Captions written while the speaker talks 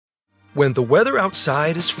When the weather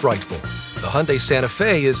outside is frightful, the Hyundai Santa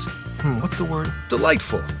Fe is,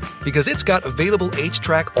 delightful. Because it's got available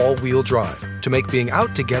H-Track all-wheel drive to make being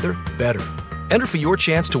out together better. Enter for your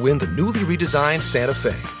chance to win the newly redesigned Santa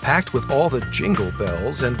Fe, packed with all the jingle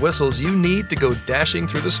bells and whistles you need to go dashing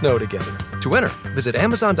through the snow together. To enter, visit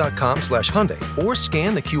Amazon.com/Hyundai or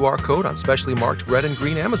scan the QR code on specially marked red and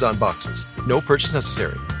green Amazon boxes. No purchase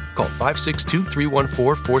necessary. Call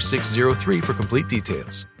 562-314-4603 for complete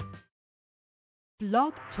details.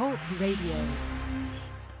 Blog Talk Radio.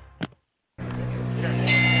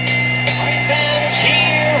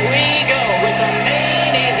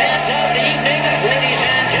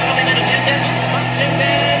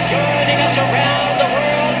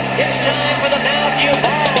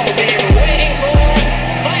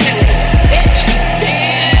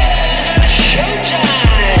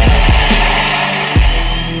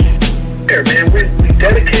 Man, we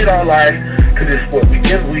dedicate our life to this sport. We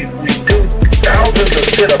do thousands of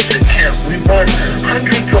sit-ups in camp. We run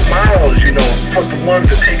hundreds of miles, for the ones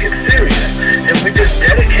that take it serious. And we just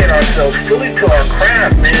dedicate ourselves fully to our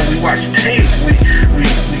craft, man. We watch tape. We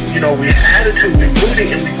have attitude. We rooting,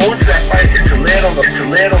 and we go into that fight to lay it on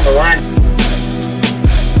the line.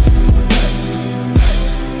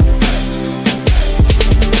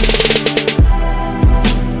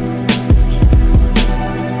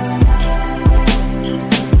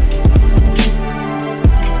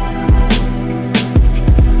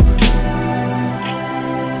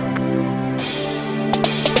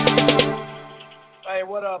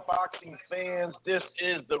 Boxing fans, this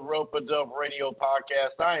is the Rope-A-Dope Radio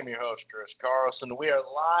Podcast. I am your host, Chris Carlson. We are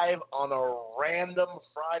live on a random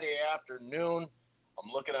Friday afternoon. I'm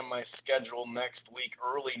looking at my schedule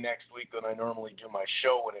early next week when I normally do my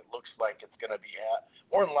show, and it looks like it's going to be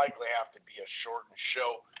more than likely have to be a shortened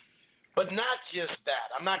show. But not just that.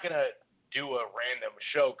 I'm not going to do a random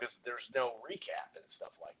show because there's no recap and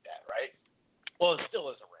stuff like that, right? Well, it still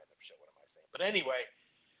is a random show. What am I saying? But anyway,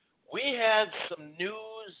 we had some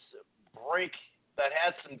news break that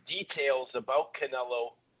had some details about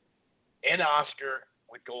Canelo and Oscar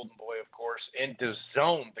with Golden Boy, of course, and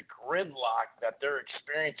DAZN, the gridlock that they're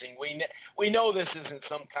experiencing. We know this isn't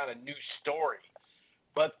some kind of new story,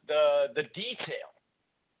 but the detail,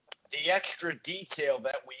 the extra detail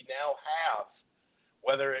that we now have,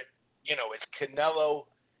 whether it's Canelo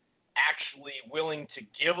actually willing to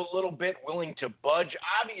give a little bit, willing to budge.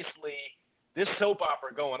 Obviously, this soap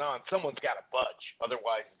opera going on, someone's got to budge.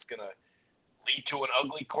 Otherwise, it's going to lead to an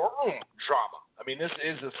ugly courtroom drama. I mean, this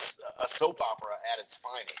is a soap opera at its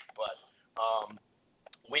finest. But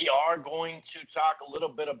we are going to talk a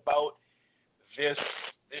little bit about this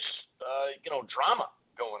drama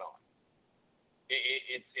going on.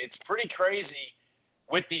 It's pretty crazy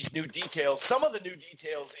with these new details. Some of the new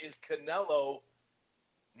details is Canelo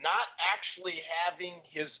not actually having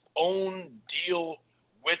his own deal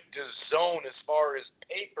with DAZN as far as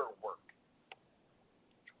paperwork.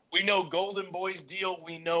 We know Golden Boy's deal.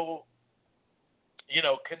 We know,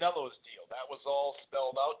 Canelo's deal. That was all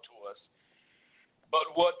spelled out to us.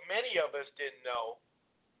 But what many of us didn't know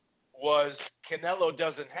was Canelo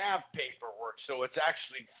doesn't have paperwork, so it's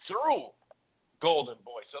actually through Golden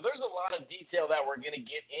Boy. So there's a lot of detail that we're going to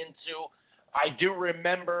get into. I do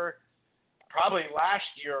remember probably last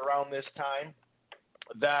year around this time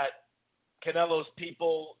that Canelo's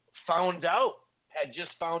people had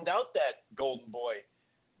just found out that Golden Boy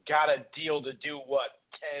got a deal to do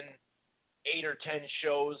 8 or 10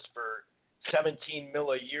 shows for $17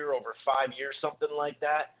 million a year over 5 years, something like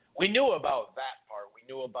that. We knew about that part. We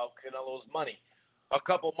knew about Canelo's money. A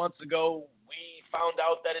couple months ago, we found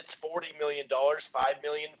out that it's $40 million, $5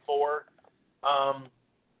 million for,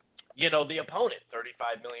 the opponent,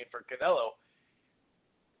 $35 million for Canelo.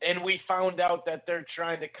 And we found out that they're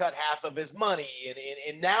trying to cut half of his money.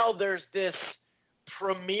 And now there's this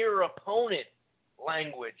premier opponent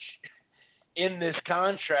language in this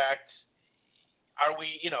contract.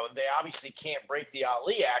 They obviously can't break the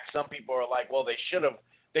Ali Act. Some people are like, well, they should have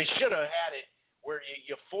had it where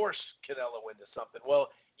you force Canelo into something. Well,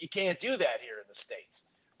 you can't do that here in the States.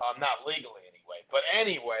 Not legally anyway. But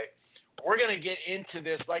anyway, we're going to get into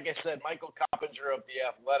this. Like I said, Michael Coppinger of The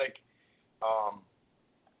Athletic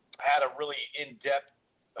had a really in-depth,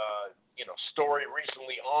 story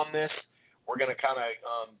recently on this. We're going to kind of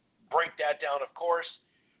break that down, of course,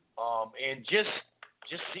 and just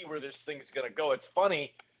see where this thing's going to go. It's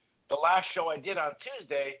funny, the last show I did on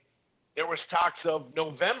Tuesday, there was talks of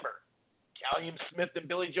November. Callium Smith and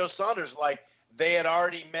Billy Joe Saunders, they had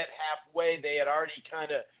already met halfway. They had already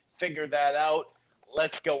kind of figured that out.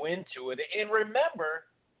 Let's go into it. And remember,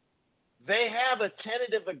 they have a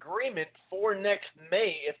tentative agreement for next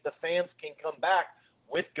May if the fans can come back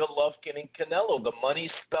with Golovkin and Canelo. The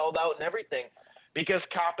money's spelled out and everything. Because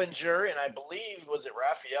Coppinger and I believe, was it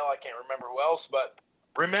Raphael? I can't remember who else, but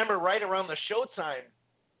remember right around the Showtime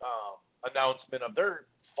announcement of their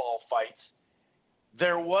fall fights,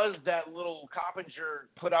 there was that little Coppinger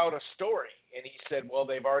put out a story, and he said, well,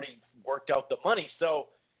 they've already worked out the money. So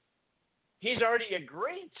he's already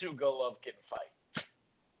agreed to Golovkin fight.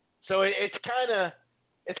 So it's kind of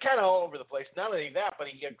all over the place. Not only that, but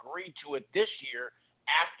he agreed to it this year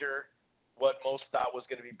after what most thought was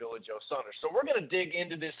going to be Billy Joe Saunders. So we're going to dig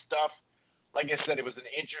into this stuff. Like I said, it was an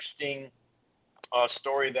interesting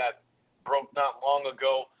story that broke not long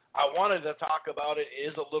ago. I wanted to talk about it. It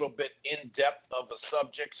is a little bit in-depth of a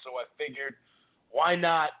subject, so I figured why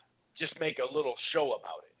not just make a little show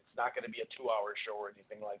about it. It's not going to be a 2-hour show or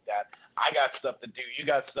anything like that. I got stuff to do. You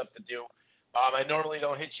got stuff to do. I normally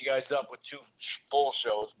don't hit you guys up with 2 full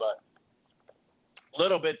shows, but a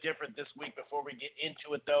little bit different this week. Before we get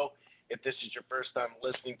into it, though, if this is your first time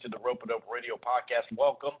listening to the Rope-A-Dope Radio podcast,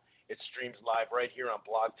 welcome. It streams live right here on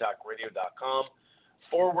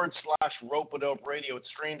blogtalkradio.com/Rope-A-Dope Radio. It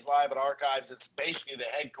streams live at Archives. It's basically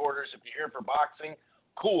the headquarters. If you're here for boxing,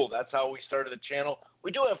 cool. That's how we started the channel.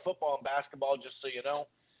 We do have football and basketball, just so you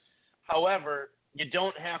know. However, you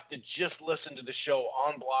don't have to just listen to the show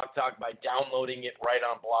on Blog Talk by downloading it right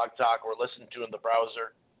on Blog Talk or listen to it in the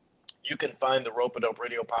browser. You can find the Rope-A-Dope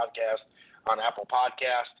Radio podcast on Apple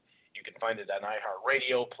Podcast. You can find it on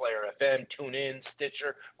iHeartRadio, Player FM, TuneIn,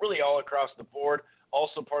 Stitcher, really all across the board.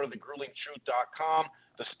 Also part of the GruelingTruth.com,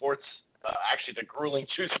 the Grueling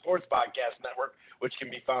Truth Sports Podcast Network, which can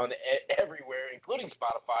be found everywhere, including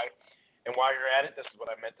Spotify. And while you're at it, this is what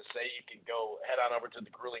I meant to say. You can go head on over to the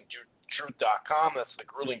GruelingTruth.com. That's the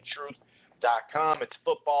GruelingTruth.com. It's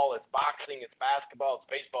football, it's boxing, it's basketball, it's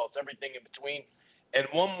baseball, it's everything in between. And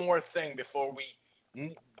one more thing before we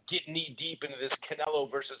get knee deep into this Canelo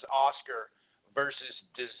versus Oscar versus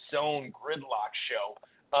DAZN Gridlock show.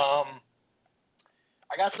 I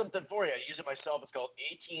got something for you. I use it myself. It's called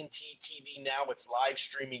AT&T TV Now. It's live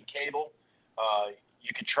streaming cable.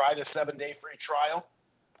 You can try the 7-day free trial.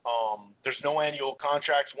 There's no annual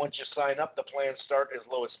contracts. Once you sign up, the plans start as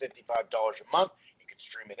low as $55 a month. You can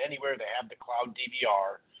stream it anywhere. They have the cloud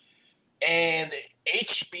DVR. And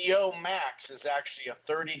HBO Max is actually a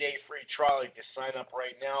 30-day free trial. You can sign up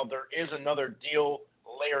right now. There is another deal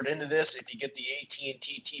layered into this. If you get the AT&T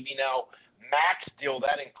TV Now Max deal,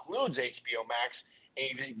 that includes HBO Max,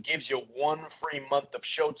 and it gives you 1 free month of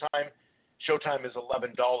Showtime. Showtime is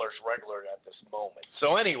 $11 regular at this moment.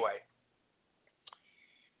 So anyway,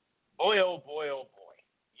 boy, oh boy, oh boy.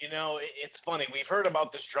 You know, it's funny. We've heard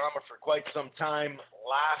about this drama for quite some time.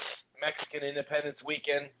 Last Mexican Independence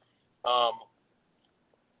Weekend,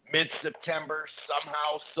 mid-September,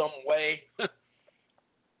 somehow, some way,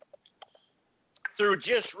 through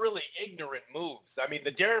just really ignorant moves. I mean,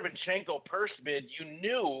 the Derevyanchenko purse bid, you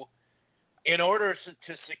knew in order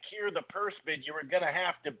to secure the purse bid, you were going to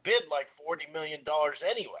have to bid like $40 million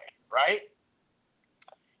anyway, right?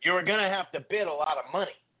 You were going to have to bid a lot of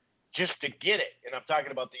money just to get it. And I'm talking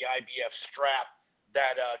about the IBF strap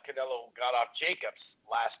that Canelo got off Jacobs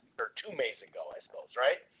 2 Mays ago, I suppose,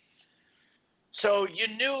 right? So you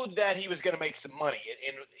knew that he was going to make some money.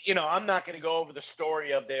 And, you know, I'm not going to go over the story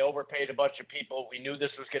of they overpaid a bunch of people. We knew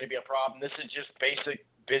this was going to be a problem. This is just basic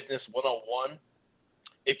business 101.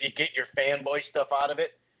 If you get your fanboy stuff out of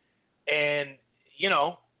it, and, you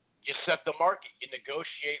know, you set the market, you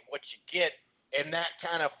negotiate what you get, and that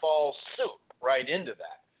kind of falls suit right into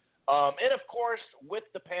that. And, of course, with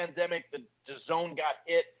the pandemic, the DAZN got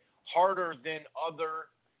hit harder than other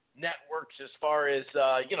networks as far as,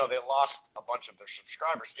 you know, they lost a bunch of their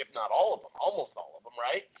subscribers, if not all of them, almost all of them,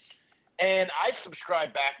 right? And I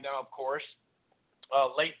subscribed back now, of course,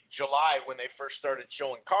 late July when they first started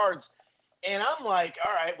showing cards. And I'm like,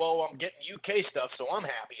 all right, well, I'm getting UK stuff, so I'm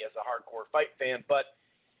happy as a hardcore fight fan. But,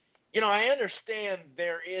 you know, I understand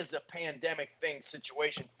there is a pandemic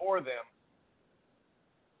situation for them,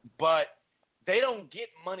 but they don't get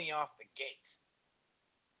money off the gate.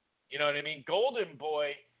 You know what I mean? Golden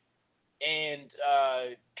Boy and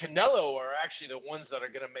Canelo are actually the ones that are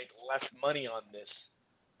going to make less money on this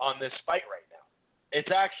fight right now. It's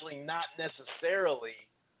actually not necessarily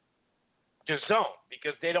DAZN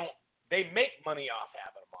because they make money off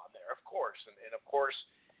having them on there, of course. And of course,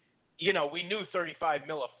 you know, we knew 35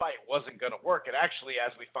 mil a fight wasn't going to work. And actually,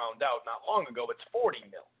 as we found out not long ago, it's 40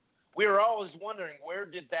 mil. We were always wondering, where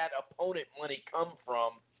did that opponent money come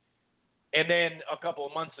from? And then a couple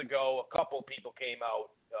of months ago, a couple people came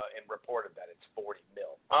out and reported that it's 40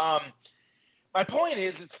 mil. my point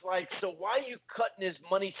is, it's like, so why are you cutting his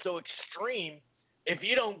money so extreme if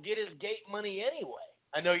you don't get his gate money anyway?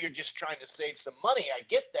 I know you're just trying to save some money. I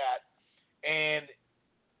get that. And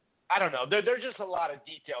I don't know. There's just a lot of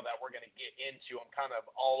detail that we're going to get into. I'm kind of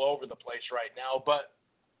all over the place right now, but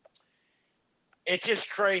it's just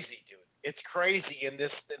crazy, dude. It's crazy. And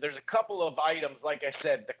there's a couple of items, like I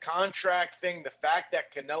said, the contract thing, the fact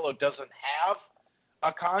that Canelo doesn't have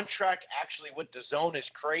a contract actually with DAZN is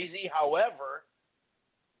crazy. However,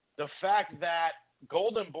 the fact that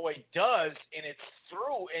Golden Boy does, and it's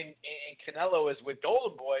through, and Canelo is with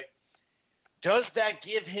Golden Boy, does that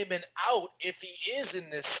give him an out if he is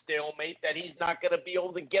in this stalemate that he's not going to be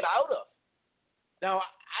able to get out of? Now,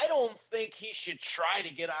 I don't think he should try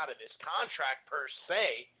to get out of his contract per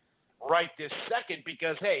se right this second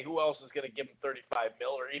because, hey, who else is going to give him $35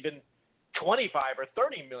 million or even $25 or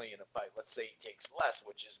 $30 million a fight? Let's say he takes less,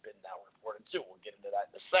 which has been now reported too. We'll get into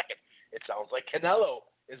that in a second. It sounds like Canelo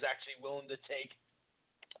is actually willing to take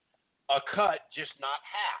a cut, just not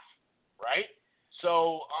half, right?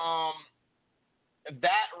 So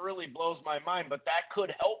that really blows my mind, but that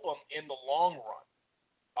could help him in the long run.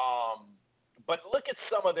 But look at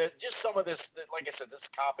some of this, like I said, this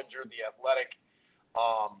Coppinger, the Athletic,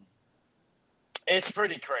 it's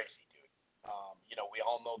pretty crazy, dude. We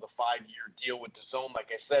all know the 5-year deal with DAZN,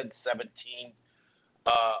 like I said, 17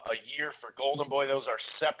 a year for Golden Boy. Those are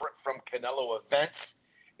separate from Canelo events.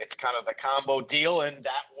 It's kind of the combo deal, and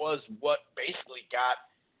that was what basically got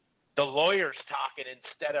the lawyers talking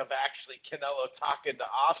instead of actually Canelo talking to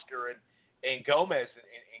Oscar and Gomez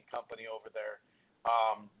and company over there.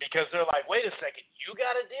 Because they're like, wait a second, you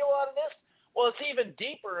got a deal out of this? Well, it's even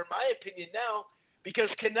deeper, in my opinion, now, because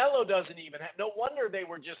Canelo doesn't even have – no wonder they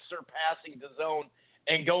were just surpassing DAZN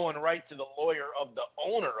and going right to the lawyer of the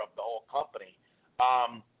owner of the whole company.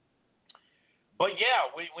 But, yeah,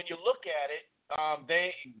 when you look at it,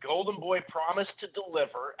 Golden Boy promised to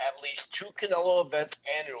deliver at least 2 Canelo events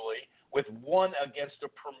annually with one against a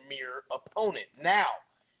premier opponent. Now,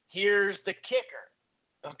 here's the kicker,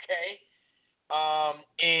 okay?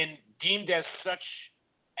 And deemed as such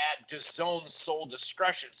at DAZN's sole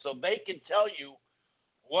discretion. So they can tell you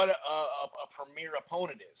what a premier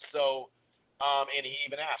opponent is. So, and he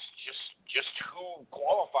even asked just who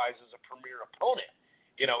qualifies as a premier opponent,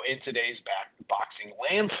 in today's boxing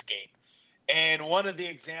landscape. And one of the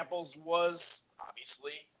examples was,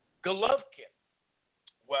 obviously, Golovkin.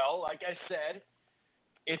 Well, like I said,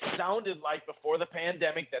 it sounded like before the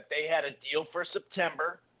pandemic that they had a deal for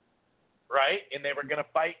September, right? And they were going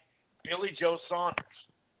to fight Billy Joe Saunders.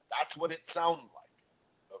 That's what it sounded like,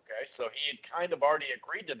 okay? So he had kind of already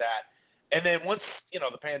agreed to that. And then once,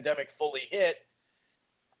 the pandemic fully hit,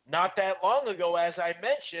 not that long ago, as I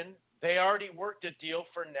mentioned, they already worked a deal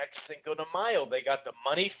for next Cinco de Mayo. They got the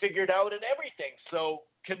money figured out and everything. So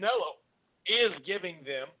Canelo is giving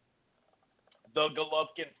them the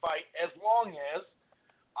Golovkin fight as long as,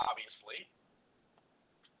 obviously,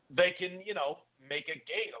 they can, make a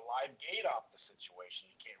live gate off the situation.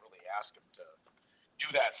 You can't really ask them to do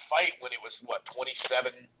that fight when it was, 27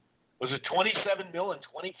 mil and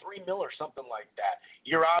 23 mil or something like that.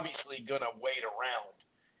 You're obviously going to wait around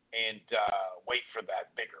and wait for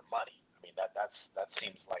that bigger money. I mean, that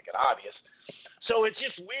seems like it obvious. So it's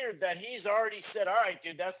just weird that he's already said, all right,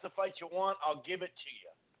 dude, that's the fight you want. I'll give it to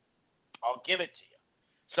you.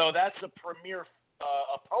 So that's a premier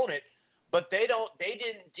opponent, but they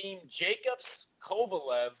didn't deem Jacobs,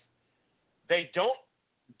 Kovalev. They don't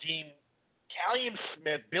deem Callum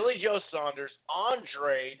Smith, Billy Joe Saunders,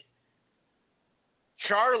 Andrade,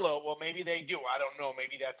 Charlo, well, maybe they do. I don't know.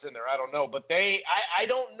 Maybe that's in there. I don't know. But I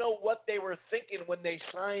don't know what they were thinking when they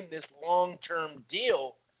signed this long-term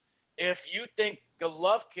deal if you think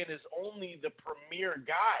Golovkin is only the premier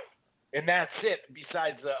guy, and that's it,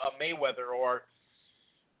 besides a Mayweather, or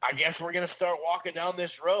I guess we're going to start walking down this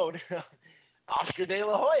road, Oscar De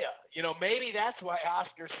La Hoya. Maybe that's why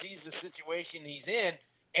Oscar sees the situation he's in,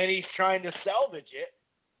 and he's trying to salvage it,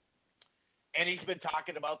 and he's been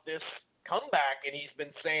talking about this comeback, and he's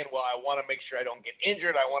been saying, well, I want to make sure I don't get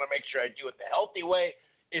injured. I want to make sure I do it the healthy way.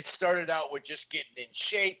 It started out with just getting in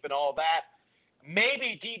shape and all that.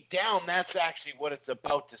 Maybe deep down that's actually what it's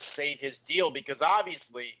about to save his deal, because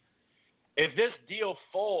obviously if this deal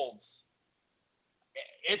folds,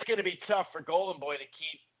 it's going to be tough for Golden Boy to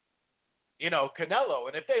keep, Canelo.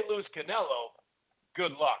 And if they lose Canelo,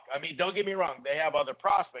 good luck. I mean, don't get me wrong. They have other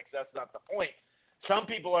prospects. That's not the point. Some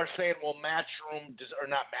people are saying, well,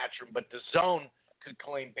 but DAZN could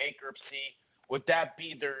claim bankruptcy. Would that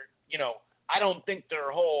be their, I don't think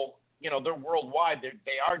their whole, they're worldwide.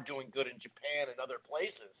 They are doing good in Japan and other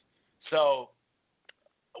places. So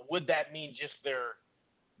would that mean just their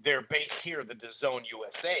base here, the DAZN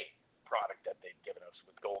USA product that they've given us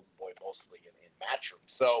with Golden Boy mostly in Matchroom?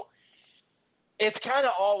 So it's kind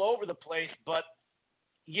of all over the place. But,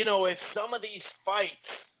 if some of these fights,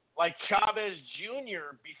 like Chavez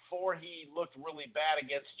Jr. before he looked really bad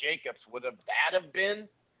against Jacobs, would that have been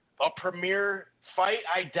a premier fight?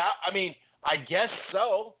 I guess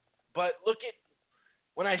so. But look at,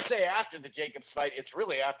 when I say after the Jacobs fight, it's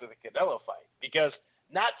really after the Canelo fight, because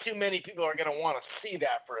not too many people are going to want to see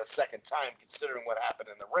that for a second time, considering what happened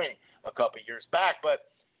in the ring a couple years back.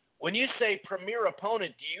 But when you say premier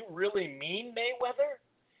opponent, do you really mean Mayweather?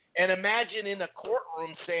 And imagine in a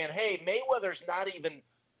courtroom saying, hey, Mayweather's not even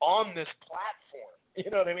on this platform.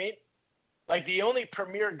 You know what I mean? Like, the only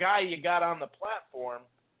premier guy you got on the platform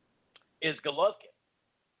is Golovkin.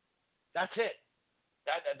 That's it.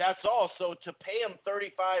 That's all. So to pay him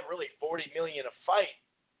 $35, really $40 million a fight,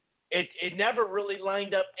 it never really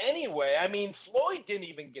lined up anyway. I mean, Floyd didn't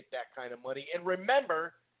even get that kind of money. And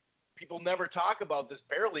remember, people never talk about this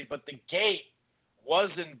barely, but the gate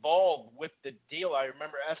was involved with the deal. I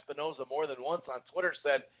remember Espinoza more than once on Twitter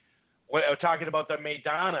said, talking about the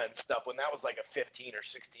Maidana and stuff, when that was like a $15 or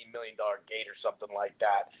 $16 million gate or something like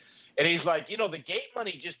that. And he's like, the gate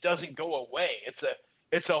money just doesn't go away.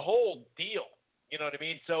 It's a whole deal. You know what I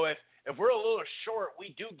mean? So if we're a little short, we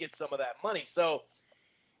do get some of that money. So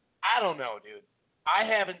I don't know, dude. I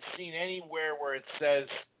haven't seen anywhere where it says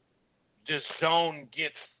DAZN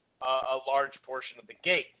gets a large portion of the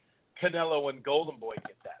gate. Canelo and Golden Boy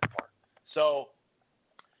get that part. So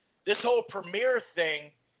this whole premier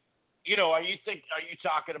thing, are you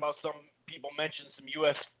talking about, some people mentioned some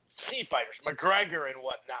UFC fighters, McGregor and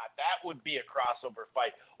whatnot? That would be a crossover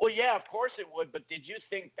fight. Well, yeah, of course it would. But did you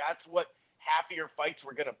think that's what half of your fights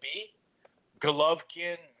were going to be?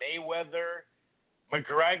 Golovkin, Mayweather,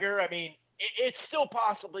 McGregor. I mean, it still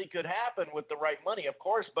possibly could happen with the right money, of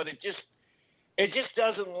course, but it just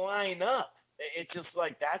doesn't line up. It's just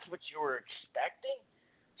like, that's what you were expecting.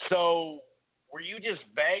 So were you just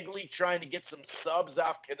vaguely trying to get some subs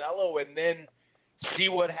off Canelo and then see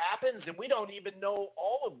what happens? And we don't even know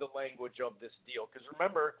all of the language of this deal, because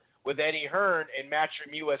remember, with Eddie Hearn and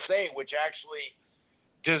Matchroom USA, which actually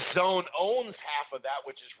DAZN owns half of that,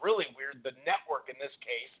 which is really weird. The network in this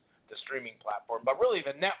case, the streaming platform, but really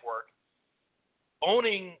the network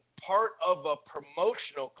owning part of a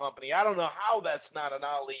promotional company. I don't know how that's not an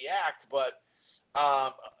Ali act, but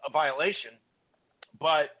a violation.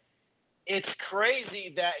 But it's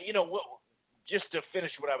crazy that, just to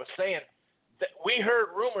finish what I was saying, that we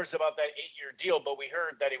heard rumors about that 8-year deal, but we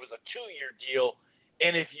heard that it was a 2-year deal,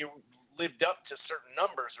 and if you lived up to certain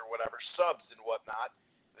numbers or whatever, subs and whatnot,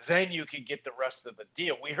 then you could get the rest of the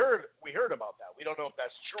deal. We heard about that. We don't know if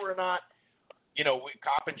that's true or not.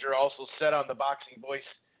 Coppinger also said on the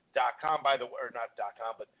BoxingVoice.com, or not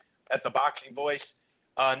 .com, but at the Boxing Voice,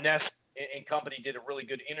 Ness and company did a really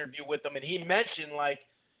good interview with him, and he mentioned, like,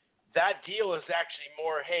 that deal is actually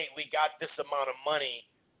more, hey, we got this amount of money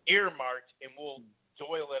earmarked, and we'll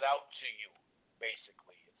doil it out to you,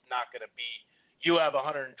 basically. It's not going to be, you have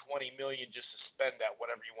 $120 million just to spend that,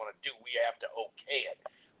 whatever you want to do. We have to okay it.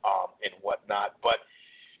 And whatnot. But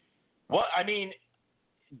Daniel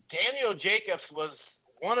Jacobs was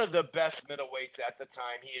one of the best middleweights at the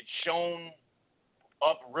time. He had shown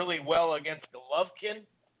up really well against Golovkin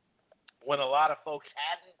when a lot of folks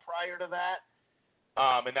hadn't prior to that.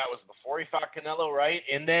 And that was before he fought Canelo, right?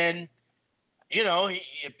 And then, he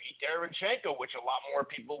beat Derevyanchenko, which a lot more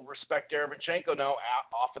people respect Derevyanchenko now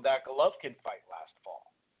off of that Golovkin fight last fall.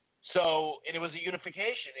 So, and it was a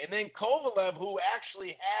unification. And then Kovalev, who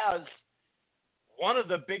actually has one of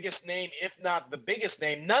the biggest name, if not the biggest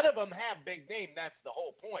name. None of them have big name. That's the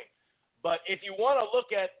whole point. But if you want to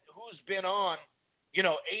look at who's been on,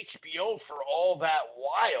 HBO for all that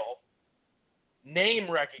while, name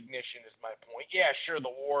recognition is my point. Yeah, sure,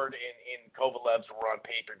 the Ward and Kovalev's were on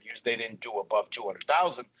pay-per-views. They didn't do above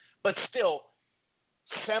 200,000. But still,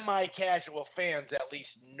 semi-casual fans at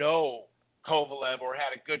least know Kovalev or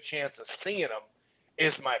had a good chance of seeing him,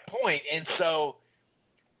 is my point. And so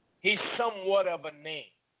he's somewhat of a name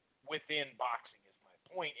within boxing, is my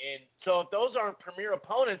point. And so if those aren't premier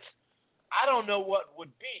opponents, I don't know what would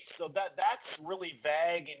be. So that's really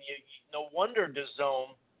vague, and no wonder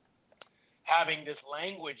DAZN having this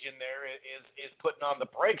language in there is putting on the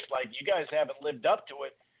brakes, like, you guys haven't lived up to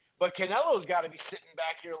it. But Canelo's got to be sitting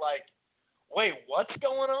back here like, wait, what's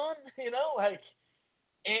going on?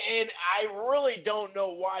 And I really don't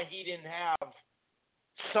know why he didn't have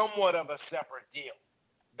somewhat of a separate deal.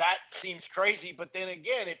 That seems crazy. But then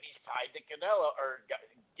again, if he's tied to Canelo, or if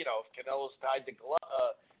Canelo's tied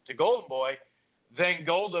to Golden Boy, then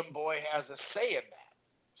Golden Boy has a say in that.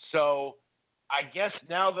 So I guess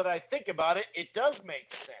now that I think about it, it does make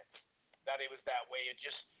sense that it was that way.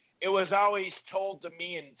 It was always told to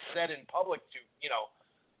me and said in public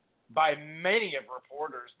by many of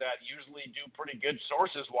reporters that usually do pretty good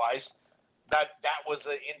sources-wise, that was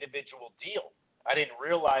an individual deal. I didn't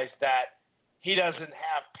realize that he doesn't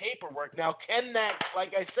have paperwork. Now, can that,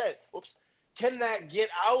 like I said, can he get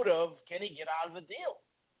out of the deal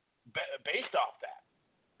based off that?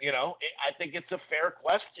 I think it's a fair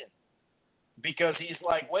question because he's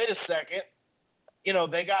like, wait a second,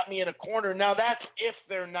 they got me in a corner. Now, that's if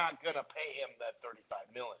they're not going to pay him that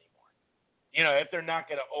 $35 million anymore. If they're not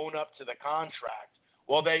going to own up to the contract.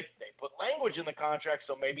 Well, they put language in the contract,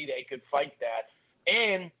 so maybe they could fight that.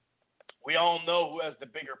 And we all know who has the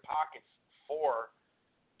bigger pockets for,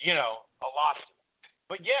 a lawsuit.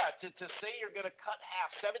 But, yeah, to say you're going to cut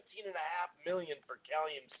half, $17.5 million for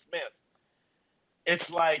Callium Smith, it's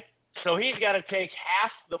like, so he's got to take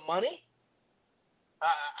half the money?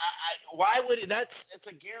 Why would it's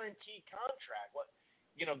a guaranteed contract.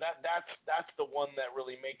 That's the one that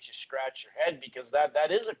really makes you scratch your head because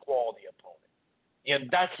that is a quality opponent. And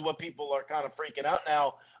that's what people are kind of freaking out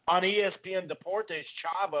now. On ESPN Deportes,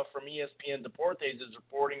 Chava from ESPN Deportes is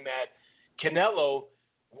reporting that Canelo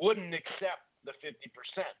wouldn't accept the 50%,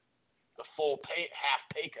 the full half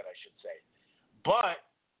pay cut, I should say. But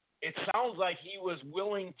it sounds like he was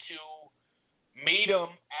willing to meet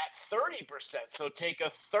him at 30%, so take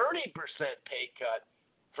a 30% pay cut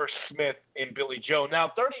for Smith and Billy Joe.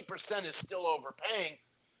 Now, 30% is still overpaying,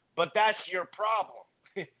 but that's your problem.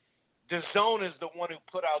 DAZN is the one who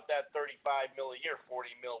put out that $35 million a year,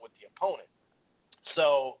 $40 million with the opponent.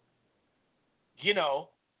 So,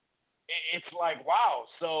 it's like, wow.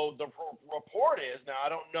 So the report is, now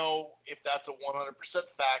I don't know if that's a 100%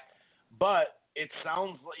 fact, but it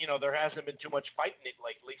sounds like, there hasn't been too much fighting it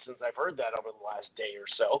lately since I've heard that over the last day or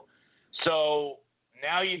so. So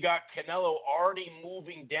now you got Canelo already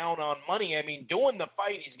moving down on money. I mean, doing the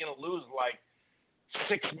fight, he's going to lose like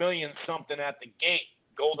 $6 million something at the gate.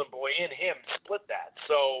 Golden Boy and him split that.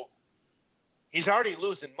 So he's already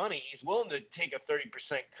losing money. He's willing to take a 30%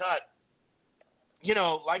 cut.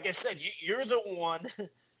 Like I said, you're the one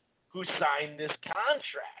who signed this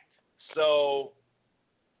contract. So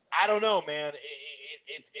I don't know, man.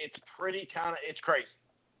 It's pretty it's crazy.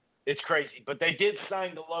 It's crazy. But they did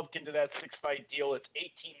sign Golovkin to that 6-fight deal. It's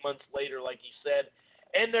 18 months later, like he said.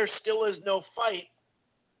 And there still is no fight,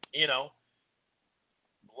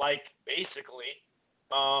 like basically.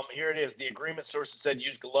 Here it is. The agreement sources said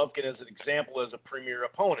use Golovkin as an example as a premier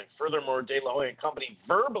opponent. Furthermore, De La Hoya and company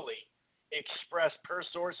verbally expressed per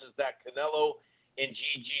sources that Canelo and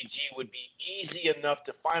GGG would be easy enough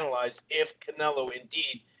to finalize if Canelo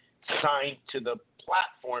indeed signed to the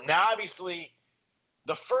platform. Now, obviously,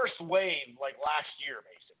 the first wave, like last year,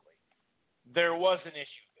 basically, there was an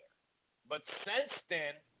issue there. But since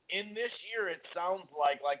then, in this year, it sounds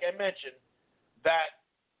like I mentioned, that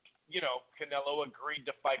Canelo agreed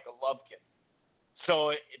to fight Golovkin.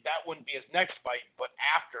 So that wouldn't be his next fight, but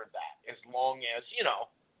after that, as long as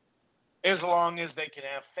they can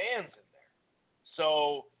have fans in there.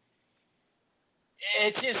 So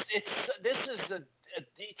this is the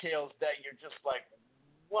details that you're just like,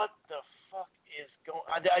 what the fuck is going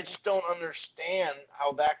on? I just don't understand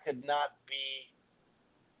how that could not be.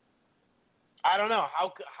 I don't know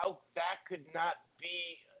how that could not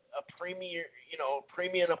be a premium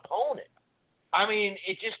opponent. I mean,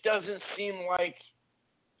 it just doesn't seem like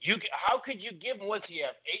how could you give him, what's he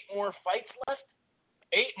have, 8 more fights left?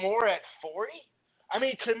 8 more at 40? I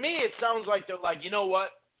mean, to me, it sounds like they're like, you know what?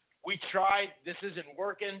 We tried. This isn't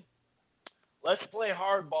working. Let's play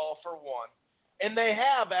hardball for one. And they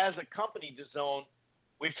have, as a company, DAZN,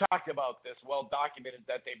 we've talked about this, well documented,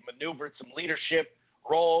 that they've maneuvered some leadership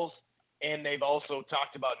roles, and they've also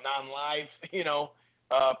talked about non-live,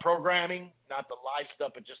 programming, not the live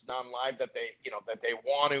stuff, but just non-live, that they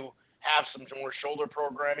want to have some more shoulder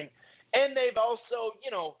programming. And they've also,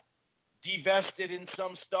 divested in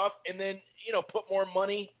some stuff and then, put more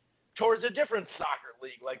money towards a different soccer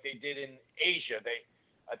league like they did in Asia.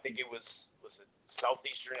 I think it was it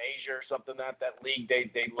Southeastern Asia or something, that league,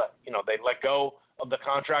 they let go of the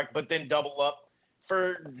contract, but then double up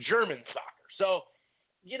for German soccer. So,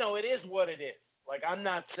 it is what it is. Like, I'm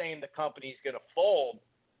not saying the company's going to fold,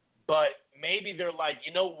 but maybe they're like,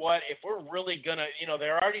 you know what, if we're really going to,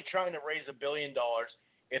 they're already trying to raise $1 billion.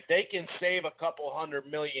 If they can save a couple $100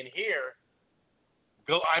 million here,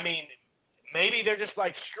 maybe they're just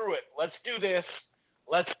like, screw it. Let's do this.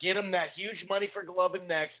 Let's get them that huge money for Golovkin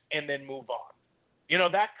next and then move on.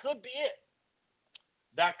 That could be it.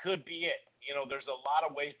 That could be it. there's a lot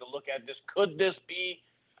of ways to look at this. Could this be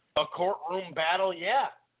a courtroom battle? Yeah,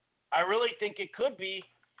 I really think it could be.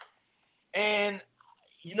 And,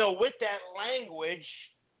 with that language,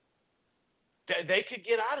 they could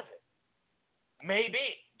get out of it.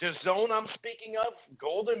 Maybe. DAZN I'm speaking of,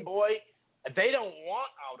 Golden Boy, they don't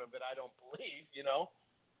want out of it, I don't believe,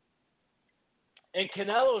 And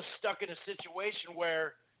Canelo's stuck in a situation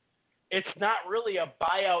where it's not really a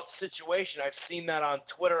buyout situation. I've seen that on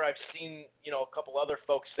Twitter. I've seen, a couple other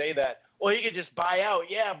folks say that. Well, you could just buy out.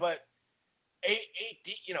 Yeah, but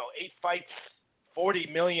eight fights,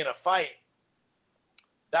 $40 million a fight.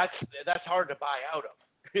 That's hard to buy out of.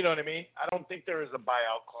 You know what I mean? I don't think there is a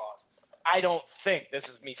buyout clause. I don't think. This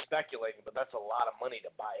is me speculating, but that's a lot of money to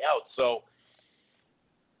buy out. So,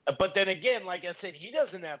 but then again, like I said, he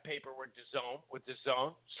doesn't have paperwork with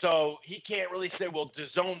DAZN, so he can't really say, well,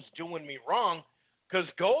 DAZN's doing me wrong, because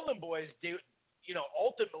Golden Boys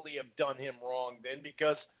ultimately have done him wrong then,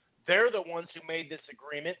 because they're the ones who made this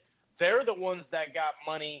agreement. They're the ones that got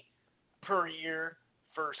money per year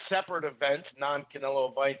for separate events,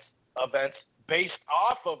 non-Canelo events, based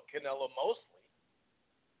off of Canelo mostly.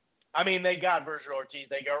 I mean, they got Virgil Ortiz,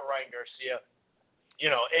 they got Ryan Garcia.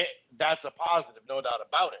 That's a positive, no doubt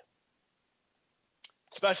about it.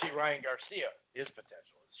 Especially Ryan Garcia, his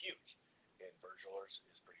potential is huge. And Virgil is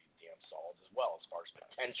pretty damn solid as well as far as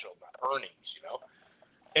potential, not earnings,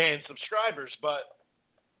 and subscribers. But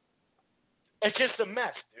it's just a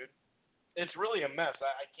mess, dude. It's really a mess.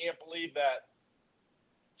 I can't believe that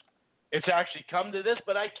it's actually come to this,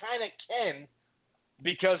 but I kind of can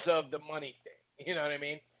because of the money thing. You know what I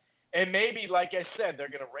mean? And maybe, like I said, they're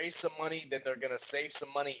going to raise some money, then they're going to save some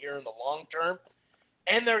money here in the long term,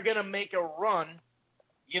 and they're going to make a run,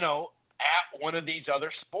 at one of these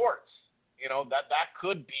other sports. That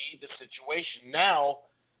could be the situation. Now,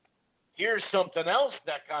 here's something else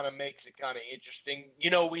that kind of makes it kind of interesting.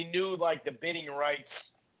 We knew, like, the bidding rights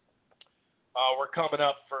were coming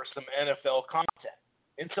up for some NFL content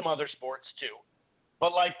and some other sports too.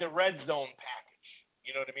 But, like, the Red Zone package,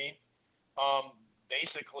 you know what I mean?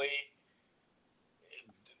 Basically,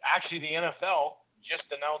 actually the NFL just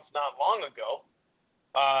announced not long ago,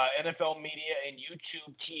 NFL Media and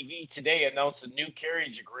YouTube TV today announced a new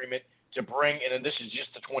carriage agreement to bring, and this is just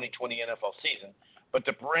the 2020 NFL season, but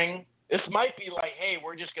to bring, this might be like, hey,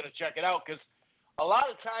 we're just going to check it out, because a lot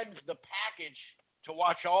of times the package to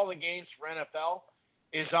watch all the games for NFL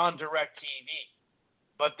is on DirecTV,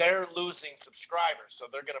 but they're losing subscribers, so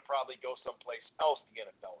they're going to probably go someplace else, the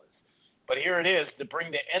NFL is. But here it is, to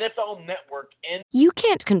bring the NFL Network in. You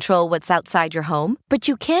can't control what's outside your home, but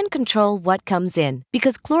you can control what comes in.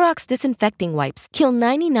 Because Clorox disinfecting wipes kill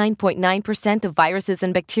 99.9% of viruses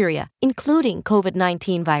and bacteria, including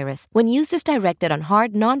COVID-19 virus, when used as directed on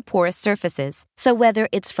hard, non-porous surfaces. So whether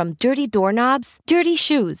it's from dirty doorknobs, dirty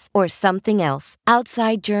shoes, or something else,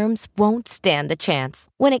 outside germs won't stand a chance.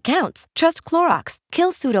 When it counts, trust Clorox.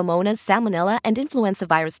 Kill Pseudomonas, Salmonella, and influenza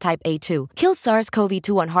virus type A2. Kill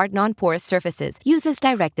SARS-CoV-2 on hard, non-porous surfaces. Use as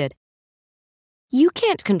directed. You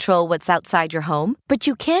can't control what's outside your home, but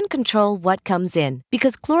you can control what comes in.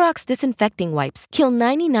 Because Clorox disinfecting wipes kill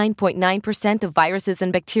 99.9% of viruses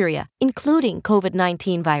and bacteria, including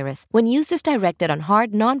COVID-19 virus, when used as directed on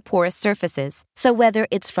hard, non-porous surfaces. So whether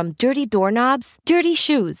it's from dirty doorknobs, dirty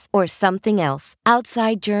shoes, or something else,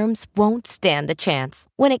 outside germs won't stand a chance.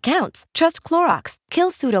 When it counts, trust Clorox.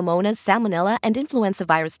 Kill Pseudomonas, Salmonella, and influenza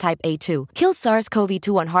virus type A2. Kill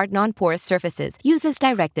SARS-CoV-2 on hard, non-porous surfaces. Use as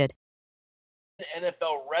directed.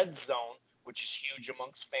 NFL Red Zone, which is huge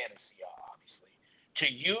amongst fantasy, obviously, to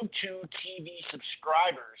YouTube TV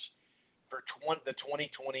subscribers for the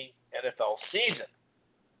 2020 NFL season.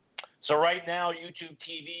 So right now, YouTube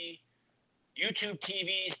TV's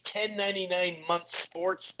 $10.99 month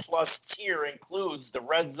Sports Plus tier includes the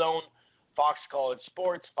Red Zone, Fox College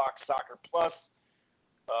Sports, Fox Soccer Plus,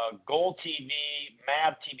 Gold TV,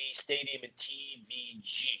 MAV TV, Stadium, and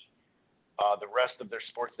TVG. The rest of their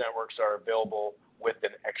sports networks are available with an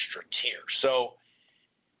extra tier. So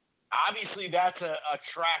obviously that's a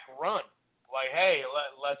track run. Like, hey,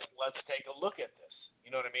 let's take a look at this. You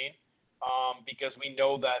know what I mean? Because we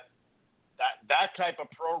know that type of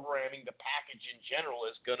programming, the package in general,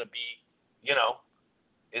 is going to be,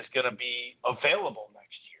 available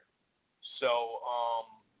next year. So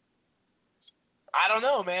I don't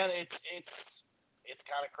know, man. It's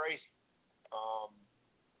kind of crazy.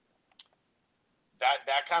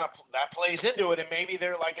 That plays into it, and maybe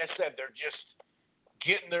they're, like I said, they're just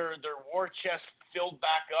getting their war chest filled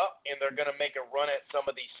back up, and they're going to make a run at some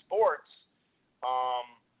of these sports.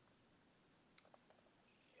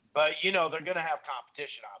 But they're going to have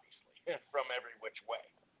competition, obviously, from every which way.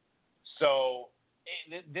 So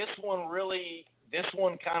this one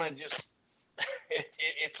kind of just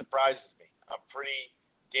it surprises me. I'm pretty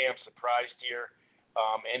damn surprised here.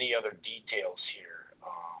 Any other details here?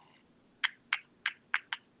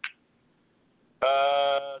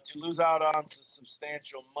 To lose out on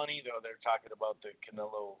substantial money, though, they're talking about the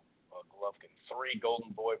Canelo Golovkin 3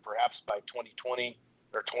 Golden Boy, perhaps by 2020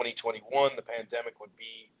 or 2021, the pandemic would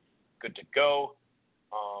be good to go.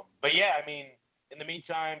 But yeah, I mean, in the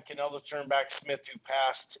meantime, Canelo turned back Smith, who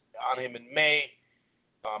passed on him in May.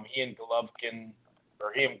 He and Golden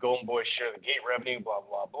Boy share the gate revenue, blah,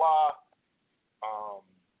 blah, blah.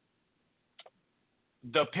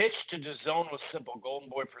 The pitch to DAZN was simple. Golden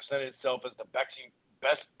Boy presented itself as the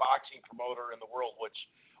best boxing promoter in the world, which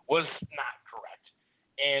was not correct.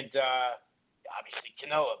 And obviously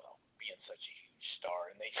Canelo, though, being such a huge star.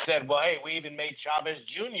 And they said, well, hey, we even made Chavez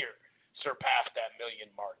Jr. surpass that million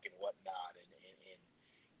mark and whatnot. And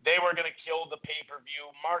they were going to kill the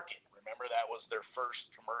pay-per-view market. Remember, that was their first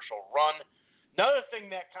commercial run. Another thing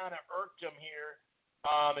that kind of irked them here,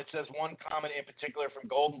 it says one comment in particular from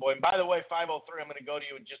Golden Boy. And by the way, 503, I'm going to go to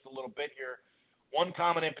you in just a little bit here. One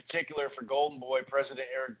comment in particular for Golden Boy, President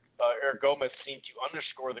Eric Gomez seemed to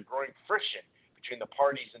underscore the growing friction between the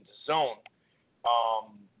parties and DAZN.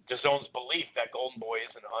 DAZN's belief that Golden Boy is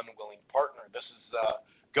an unwilling partner. This is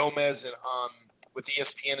Gomez with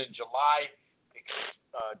ESPN in July.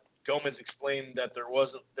 Gomez explained that there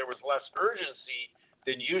was less urgency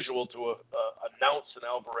than usual to announce an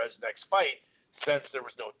Alvarez next fight, since there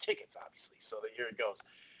was no tickets, obviously. So here it goes.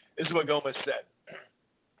 This is what Gomez said.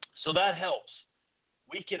 So that helps.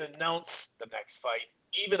 We can announce the next fight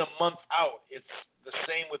even a month out. It's the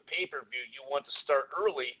same with pay-per-view. You want to start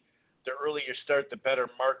early. The earlier you start, the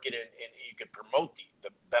better market and you can promote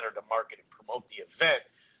the better to market and promote the event.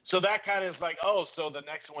 So that kind of is like, oh, so the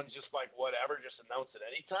next one's just like whatever, just announce it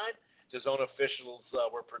anytime. DAZN officials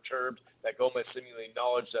were perturbed that Gomez seemingly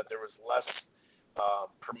acknowledged that there was less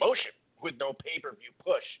promotion with no pay-per-view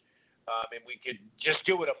push, and we could just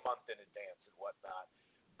do it a month in advance and whatnot.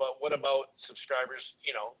 But what about subscribers,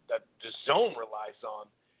 that DAZN relies on,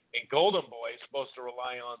 and Golden Boy is supposed to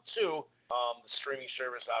rely on too? The streaming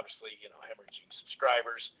service, obviously, hemorrhaging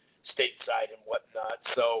subscribers stateside and whatnot.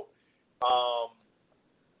 So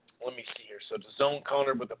let me see here. So DAZN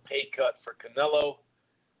countered with a pay cut for Canelo.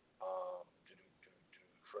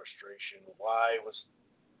 Frustration. Why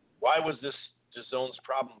was this DAZN's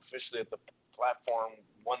problem officially at the platform?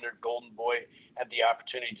 Wondered Golden Boy had the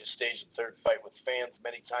opportunity to stage the third fight with fans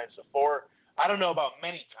many times before. I don't know about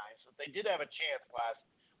many times, but they did have a chance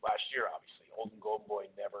last year, obviously. Golden Boy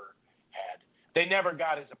never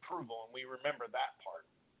got his approval, and we remember that part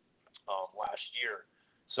last year.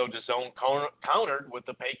 So DAZN countered with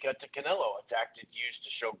the pay cut to Canelo, a tactic used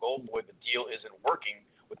to show Golden Boy the deal isn't working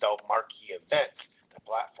without marquee events. The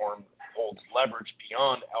platform holds leverage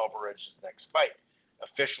beyond Alvarez's next fight.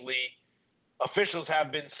 Officials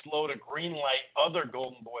have been slow to greenlight other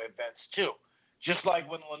Golden Boy events too. Just like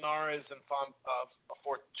when Linares and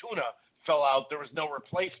Fortuna fell out, there was no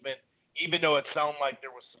replacement, even though it sounded like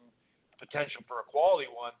there was some potential for a quality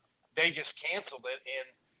one. They just canceled it, and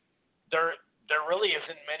there really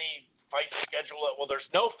isn't many fights scheduled. Well, there's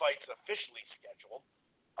no fights officially scheduled,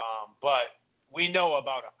 but we know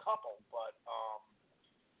about a couple. But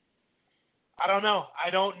I don't know.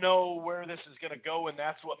 I don't know where this is going to go, and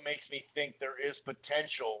that's what makes me think there is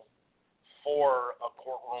potential for a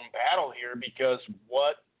courtroom battle here, because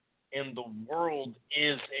what in the world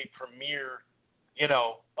is a premier,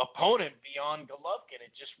 opponent beyond Golovkin?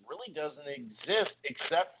 It just really doesn't exist,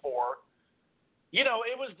 except for, it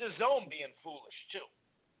was DAZN being foolish too.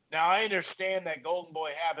 Now, I understand that Golden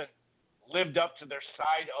Boy haven't lived up to their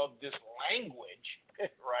side of this language,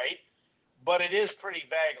 right? But it is pretty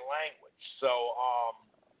vague language. So,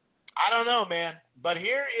 I don't know, man. But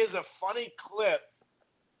here is a funny clip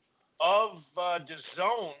of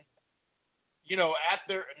DAZN,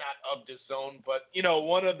 not of DAZN, but,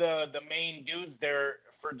 one of the main dudes there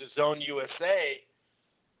for DAZN USA,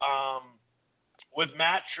 with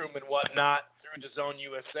Matchroom and whatnot through DAZN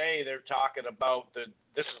USA, they're talking about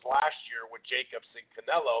this is last year with Jacobs and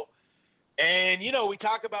Canelo. And, we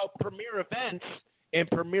talk about premier events and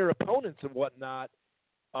premier opponents and whatnot.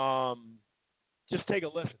 Just take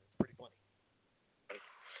a listen. It's pretty funny.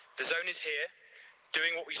 DAZN is here,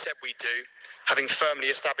 doing what we said we'd do, having firmly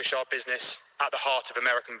established our business at the heart of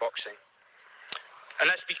American boxing. And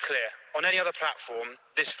let's be clear, on any other platform,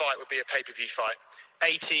 this fight would be a pay-per-view fight.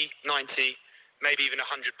 80, 90, maybe even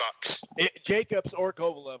 $100. Jacobs or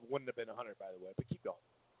Kovalev wouldn't have been 100, by the way, but keep going.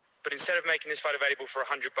 But instead of making this fight available for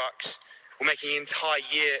 $100, we're making an entire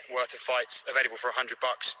year worth of fights available for $100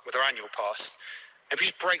 with our annual pass. And if you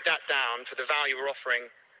just break that down for the value we're offering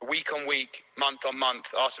week on week, month on month,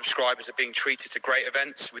 our subscribers are being treated to great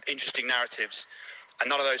events with interesting narratives. And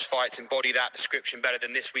none of those fights embody that description better than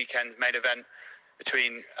this weekend's main event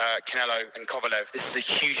between Canelo and Kovalev. This is a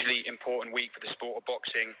hugely important week for the sport of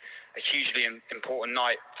boxing, a hugely important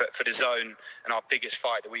night for DAZN, and our biggest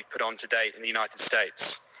fight that we've put on to date in the United States.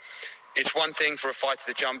 It's one thing for a fighter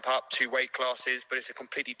to jump up 2 weight classes, but it's a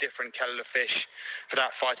completely different kettle of fish for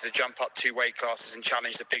that fighter to jump up 2 weight classes and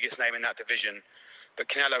challenge the biggest name in that division.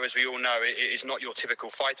 But Canelo, as we all know, is not your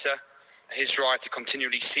typical fighter. His drive to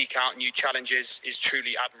continually seek out new challenges is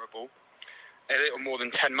truly admirable. A little more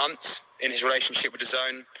than 10 months in his relationship with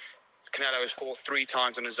DAZN, Canelo has fought 3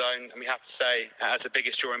 times on DAZN, and we have to say, as the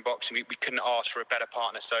biggest draw in boxing, we couldn't ask for a better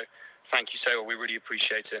partner. So thank you, Sowell. We really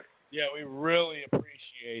appreciate it. Yeah, we really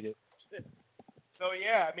appreciate it. So,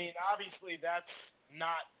 yeah, I mean, obviously that's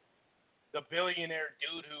not the billionaire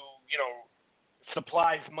dude who,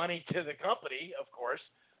 supplies money to the company, of course,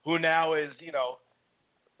 who now is,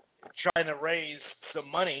 trying to raise some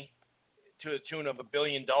money to the tune of $1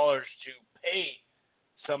 billion to pay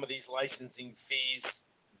some of these licensing fees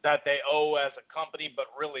that they owe as a company,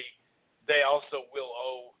 but really they also will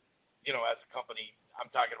owe, as a company,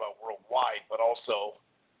 I'm talking about worldwide, but also,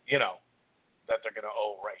 that they're going to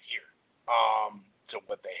owe right here to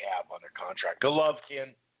what they have under contract.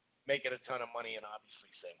 Golovkin making a ton of money, and obviously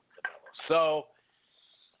same with Canelo. So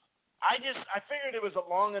I figured it was a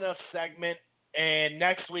long enough segment, and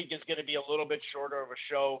next week is going to be a little bit shorter of a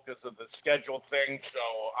show because of the schedule thing.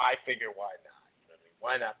 So I figure why not?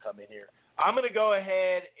 Why not come in here? I'm going to go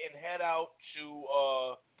ahead and head out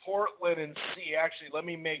to Portland and see. Actually, let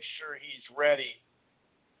me make sure he's ready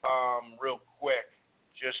real quick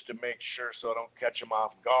just to make sure so I don't catch him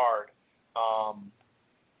off guard.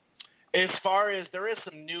 As far as there is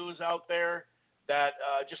some news out there that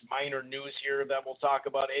just minor news here that we'll talk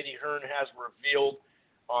about. Eddie Hearn has revealed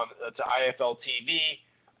to IFL TV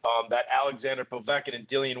that Alexander Povetkin and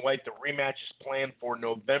Dillian Whyte, the rematch is planned for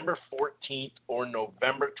November 14th or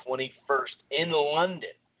November 21st in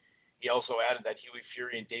London. He also added that Huey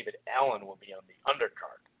Fury and David Allen will be on the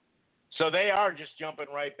undercard. So they are just jumping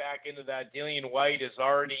right back into that. Dillian Whyte is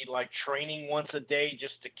already training once a day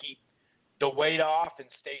just to keep the weight off and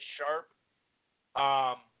stay sharp.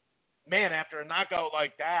 Man, after a knockout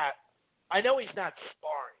like that, I know he's not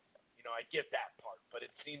sparring. I get that part, but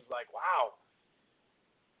it seems like, wow,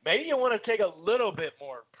 maybe you want to take a little bit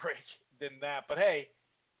more break than that. But hey,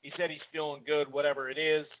 he said he's feeling good, whatever it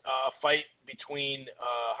is. A fight between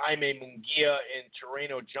Jaime Munguia and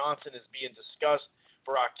Torreno Johnson is being discussed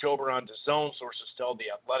for October on DAZN. Sources tell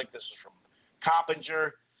The Athletic, this is from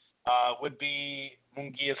Coppinger, would be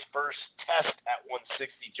Munguia's first test at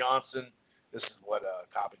 160. Johnson, this is what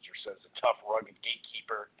Coppinger says, a tough, rugged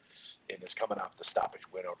gatekeeper, and is coming off the stoppage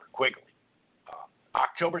win over Quigley.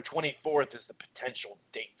 October 24th is the potential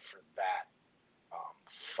date for that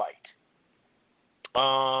fight.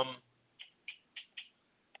 What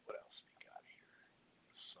else we got here?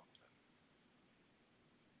 Something.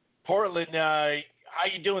 Portland, how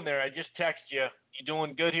you doing there? I just texted you. You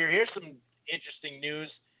doing good here? Here's some interesting news.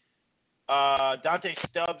 Dante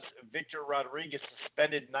Stubbs, Victor Rodriguez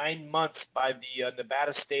suspended 9 months by the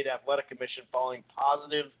Nevada State Athletic Commission following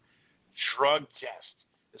positive drug test.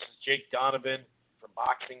 This is Jake Donovan from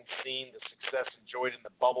Boxing Scene. The success enjoyed in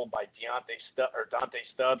the bubble by Dante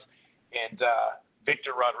Stubbs and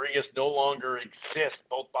Victor Rodriguez no longer exist.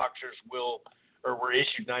 Both boxers were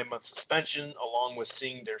issued 9-month suspension, along with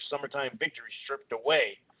seeing their summertime victory stripped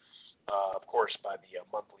away, of course, by the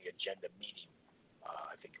monthly agenda meeting.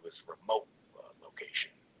 I think it was remote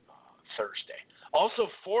location Thursday.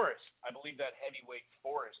 Also, Forrest, I believe that heavyweight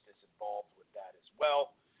Forrest is involved with that as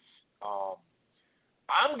well.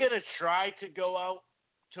 I'm going to try to go out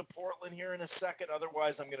to Portland here in a second.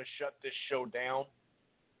 Otherwise, I'm going to shut this show down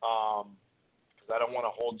because I don't want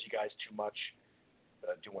to hold you guys too much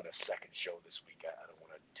doing a second show this week. I don't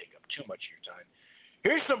want to take up too much of your time.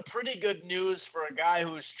 Here's some pretty good news for a guy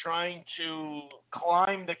who's trying to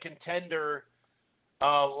climb the contender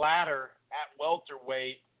ladder at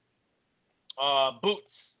welterweight. Boots.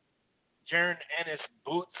 Jaron Ennis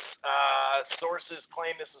Boots. Sources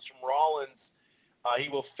claim, this is from Rollins, he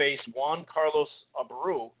will face Juan Carlos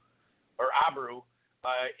Abreu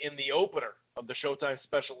in the opener of the Showtime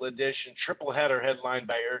Special Edition triple header headlined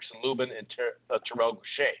by Erickson Lubin and Terrell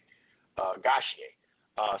Gauthier,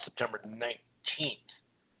 September 19th.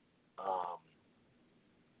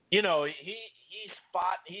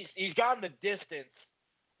 He's gotten the distance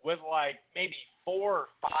with maybe 4 or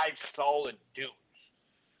 5 solid dudes.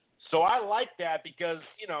 So I like that because,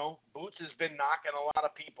 Boots has been knocking a lot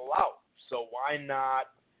of people out. So why not,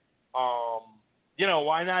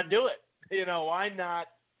 why not do it? Why not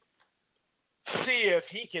see if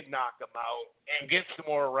he can knock him out and get some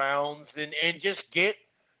more rounds and just get,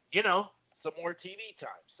 some more TV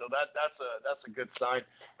time. So that's a good sign.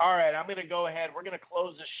 All right, I'm going to go ahead. We're going to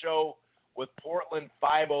close the show with Portland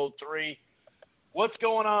 503. What's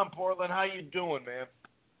going on, Portland? How you doing, man?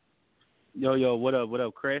 Yo, what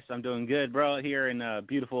up, Chris? I'm doing good, bro. Here in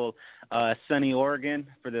beautiful, sunny Oregon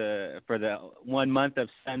for the 1 month of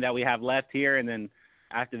sun that we have left here, and then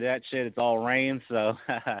after that shit, it's all rain. So,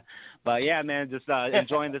 but yeah, man, just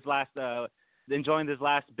enjoying this last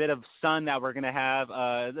bit of sun that we're gonna have.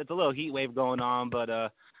 It's a little heat wave going on, but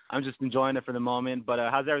I'm just enjoying it for the moment. But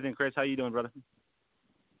how's everything, Chris? How you doing, brother?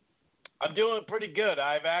 I'm doing pretty good.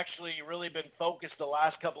 I've actually really been focused the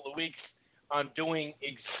last couple of weeks on doing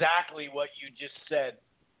exactly what you just said,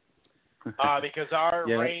 because our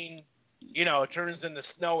rain, turns into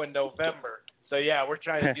snow in November. So yeah, we're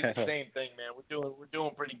trying to do the same thing, man. We're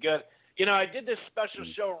doing pretty good. I did this special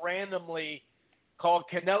show randomly called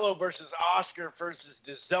Canelo versus Oscar versus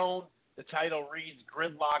DAZN. The title reads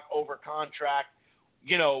Gridlock over contract.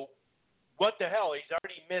 What the hell? He's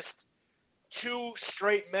already missed 2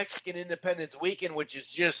 straight Mexican Independence weekend, which is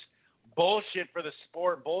just bullshit for the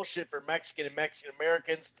sport, bullshit for Mexican and Mexican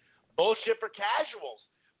Americans, bullshit for casuals,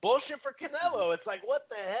 bullshit for Canelo. It's like, what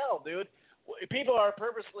the hell, dude? People are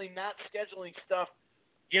purposely not scheduling stuff,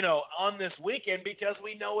 on this weekend because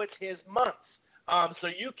we know it's his month. So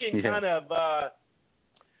you can kind of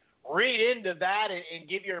read into that and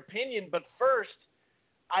give your opinion. But first,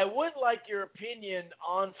 I would like your opinion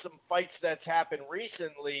on some fights that's happened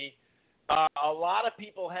recently. A lot of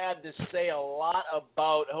people had to say a lot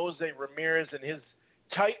about Jose Ramirez and his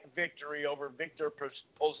tight victory over Victor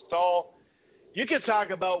Postol. You can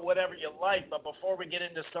talk about whatever you like, but before we get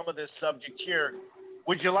into some of this subject here,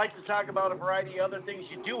 would you like to talk about a variety of other things?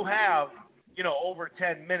 You do have, over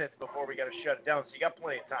 10 minutes before we got to shut it down, so you got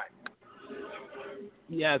plenty of time.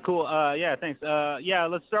 Yeah, cool. Yeah, thanks.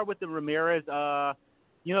 Let's start with the Ramirez.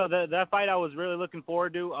 That fight I was really looking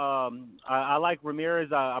forward to. I like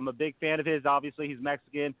Ramirez. I'm a big fan of his. Obviously, he's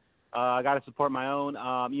Mexican. I got to support my own.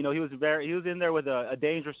 He was in there with a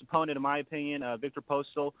dangerous opponent, in my opinion, Victor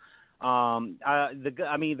Postol.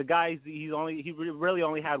 The guy, he really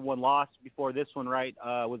only had one loss before this one, right?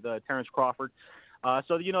 With Terrence Crawford.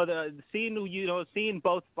 Seeing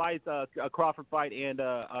both fights, a Crawford fight and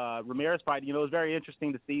a Ramirez fight, it was very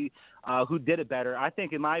interesting to see who did it better. I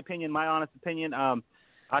think, in my opinion, my honest opinion,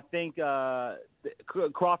 I think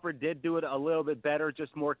Crawford did do it a little bit better,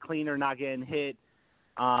 just more cleaner, not getting hit.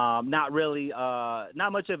 Not really,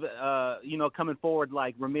 not much of, coming forward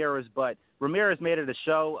like Ramirez, but Ramirez made it a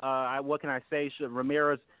show. What can I say?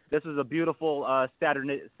 Ramirez, this is a beautiful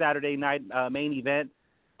Saturday night main event.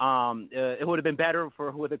 It would have been better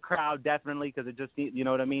with a crowd, definitely, because it just, you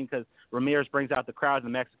know what I mean? Because Ramirez brings out the crowds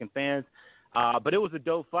and Mexican fans. But it was a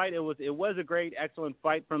dope fight. It was a great, excellent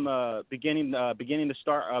fight from beginning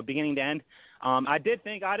to end. I didn't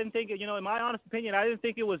think, in my honest opinion, I didn't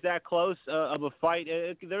think it was that close of a fight.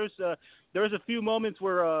 There was a few moments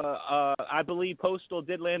where I believe Postol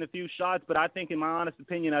did land a few shots, but I think, in my honest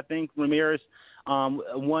opinion, I think Ramirez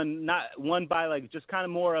won by like just kind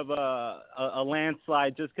of more of a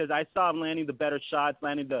landslide, just because I saw him landing the better shots,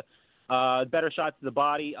 better shots to the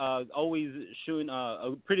body, always shooting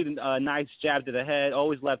a pretty nice jab to the head,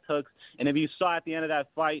 always left hooks. And if you saw at the end of that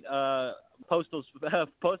fight, Postol's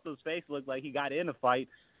face looked like he got in a fight.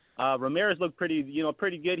 Ramirez looked pretty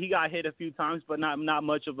good. He got hit a few times, but not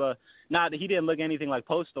much of he didn't look anything like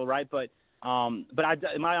Postol, right? But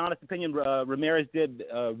in my honest opinion, Ramirez did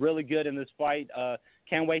really good in this fight.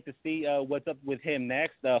 Can't wait to see what's up with him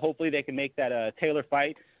next. Hopefully they can make that Taylor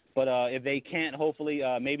fight. But if they can't, hopefully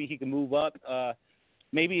maybe he can move up.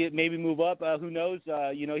 Maybe move up. Who knows?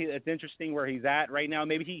 It's interesting where he's at right now.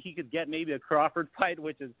 Maybe he could get maybe a Crawford fight,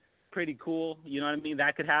 which is pretty cool. You know what I mean?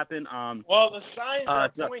 That could happen. Well, the signs are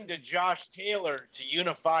pointing to Josh Taylor to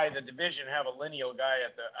unify the division, have a lineal guy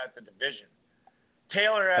at the division.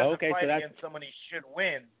 Taylor has to fight against someone he should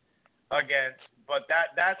win against, but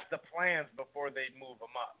that's the plans before they move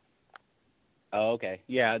him up. Oh, okay.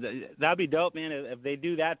 Yeah, that'd be dope, man, if they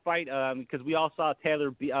do that fight, because we all saw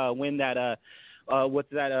Taylor win that,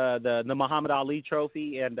 the Muhammad Ali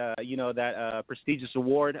trophy and, that prestigious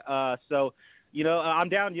award. So, I'm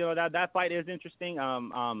down. That fight is interesting.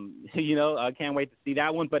 I can't wait to see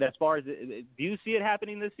that one. But as far as, do you see it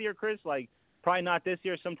happening this year, Chris? Like, probably not this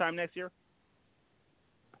year, sometime next year?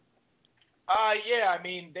 Yeah, I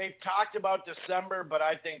mean, they've talked about December, but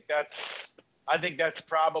I think that's I think that's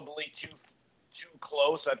probably too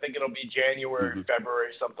close. I think it'll be January,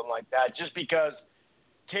 February, something like that. Just because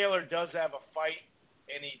Taylor does have a fight,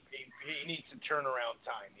 and he needs some turnaround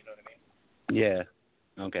time. You know what I mean? Yeah.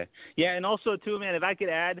 Okay. Yeah, and also too, man, if I could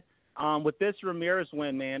add, with this Ramirez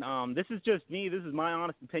win, man, this is just me. This is my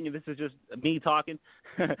honest opinion. This is just me talking.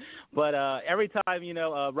 But every time,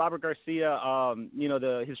 Robert Garcia,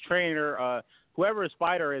 his trainer, whoever his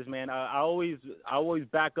fighter is, man, I always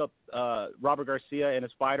back up Robert Garcia and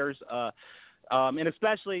his fighters. And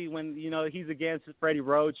especially when, he's against Freddie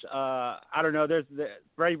Roach. I don't know. There's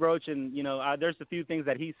Freddie Roach, and, there's a few things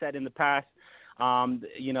that he said in the past,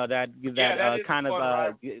 that kind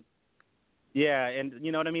of yeah, and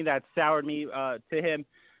you know what I mean? That soured me to him.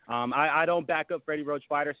 I don't back up Freddie Roach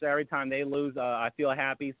fighters, so every time they lose, I feel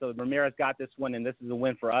happy. So Ramirez got this one, and this is a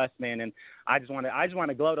win for us, man. And I just want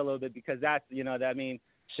to gloat a little bit because that's, that means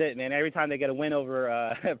shit, man. Every time they get a win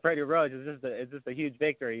over Freddie Roach, it's just a huge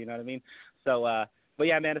victory. You know what I mean? So, but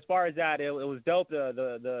yeah, man. As far as that, it was dope.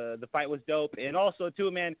 The fight was dope, and also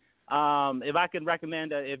too, man. If I could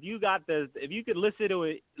recommend, if you could listen to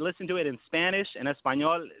it in Spanish and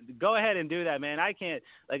Espanol, go ahead and do that, man. I can't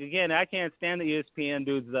stand the ESPN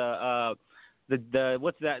dudes,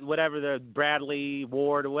 whatever the Bradley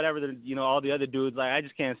Ward or whatever all the other dudes, like, I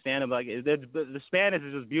just can't stand them. Like, the Spanish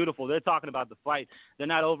is just beautiful. They're talking about the fight. They're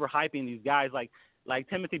not overhyping these guys like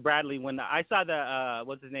Timothy Bradley. When I saw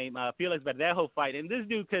the Felix Verdejo fight, and this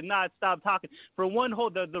dude could not stop talking for one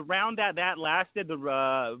whole the round that lasted, the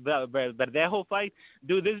Verdejo fight,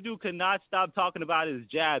 dude. This dude could not stop talking about his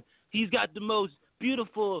jab. He's got the most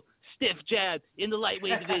beautiful stiff jab in the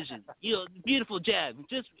lightweight division. Beautiful jab,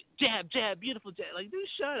 just jab, beautiful jab. Like, dude,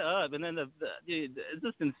 shut up. And then it's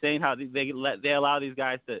just insane how they allow these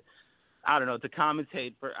guys to, I don't know, to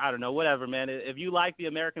commentate for, I don't know, whatever, man. If you like the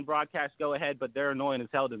American broadcast, go ahead, but they're annoying as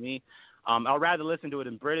hell to me. I'll rather listen to it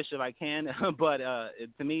in British if I can, but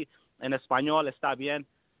to me, en español está bien.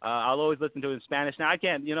 I'll always listen to it in Spanish. Now, I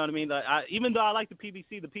can't, you know what I mean? Even though I like the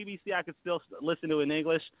PBC I could still listen to in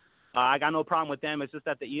English. I got no problem with them. It's just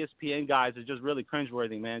that the ESPN guys are just really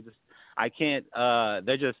cringeworthy, man. I can't.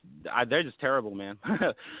 They're just terrible, man.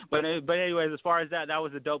 But anyways, as far as that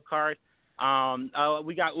was a dope card.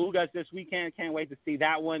 We got Ugas this weekend. Can't wait to see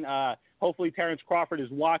that one. Hopefully Terrence Crawford is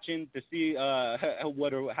watching to see how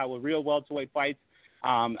a real welterweight fights.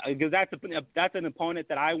 Because that's an opponent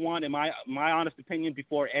that I want, in my honest opinion,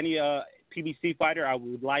 before any PBC fighter. I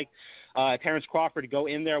would like Terrence Crawford to go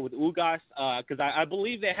in there with Ugas because I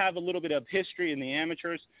believe they have a little bit of history in the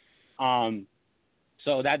amateurs.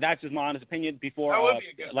 So that's just my honest opinion. Before that would be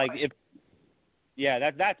a good fight.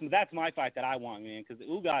 that's my fight that I want, man. Because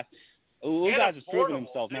Ugas has proven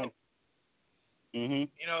himself, too. man. Mm-hmm. It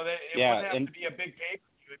wouldn't have to be a big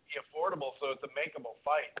pay-per-view. It would be affordable, so it's a makeable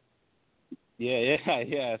fight.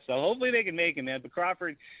 Yeah. So hopefully they can make it, man. But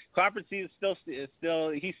Crawford he's still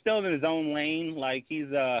in his own lane. Like he's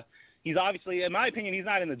obviously, in my opinion, he's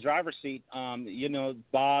not in the driver's seat.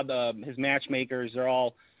 Bob, his matchmakers are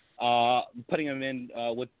all putting him in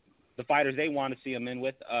with the fighters they want to see him in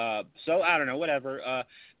with. So I don't know, whatever.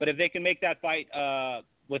 But if they can make that fight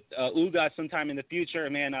with Ugas sometime in the future,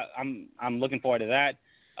 man, I'm looking forward to that.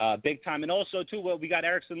 Big time. And also, too, we got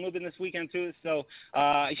Erickson Lubin this weekend, too. So, we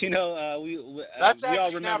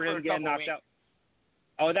all remember him getting knocked out.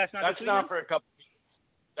 Oh, that's not for a couple weeks.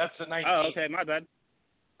 That's the 19th. Oh, okay, my bad.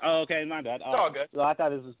 It's all good. So I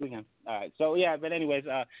thought it was this weekend. All right. So, yeah, but anyways,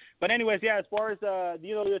 yeah, as far as,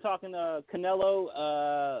 you're talking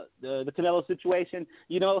Canelo, the Canelo situation,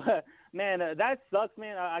 man, that sucks,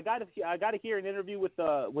 man. I got to hear an interview with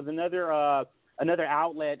another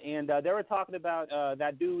outlet, and they were talking about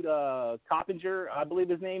that dude Coppinger, I believe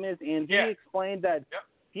his name is, and he explained that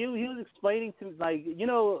he was explaining to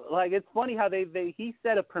it's funny how he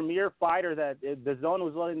said a premier fighter that the DAZN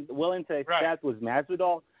was willing to accept was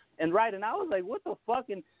Masvidal, and I was like, what the fuck?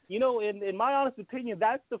 And in my honest opinion,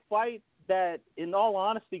 that's the fight that, in all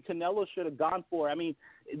honesty, Canelo should have gone for. I mean,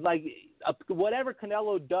 whatever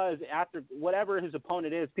Canelo does after whatever his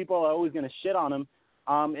opponent is, people are always going to shit on him.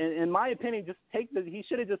 In my opinion, he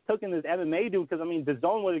should have just taken this MMA dude, because I mean, the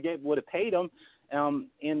DAZN would have paid him,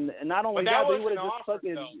 and not only that, but he would have just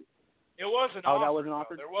fucking. It wasn't. Oh, that wasn't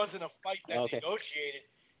offered. There wasn't a fight that negotiated.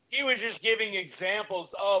 He was just giving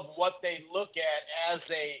examples of what they look at as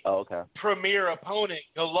a premier opponent.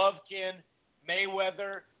 Golovkin,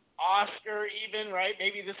 Mayweather, Oscar, even, right?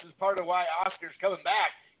 Maybe this is part of why Oscar's coming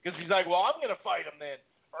back, because he's like, well, I'm going to fight him then,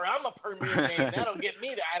 or I'm a premier name. That'll get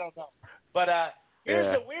me to. I don't know, but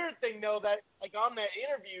here's the weird thing, though, that like on that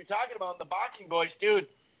interview talking about the Boxing Boys,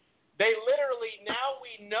 dude, they literally, now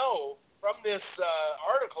we know from this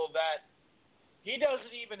article that he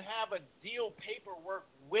doesn't even have a deal paperwork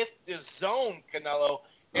with DAZN, Canelo.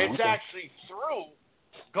 It's actually through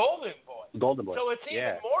Golden Boy. So it's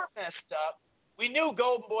even more messed up. We knew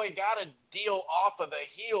Golden Boy got a deal off of the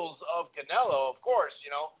heels of Canelo, of course,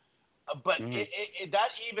 but that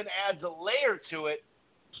even adds a layer to it.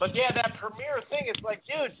 But, yeah, that Premier thing, it's like,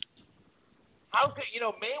 dude, how could,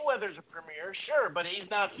 Mayweather's a Premier, sure, but he's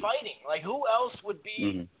not fighting. Like, who else would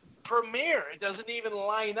be Premier? It doesn't even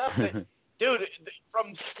line up. Dude,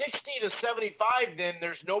 from 60 to 75, then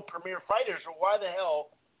there's no Premier fighters. So why the hell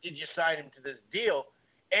did you sign him to this deal?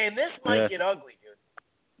 And this might get ugly, dude.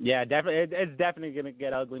 Yeah, definitely. It's definitely gonna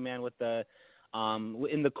get ugly, man. With the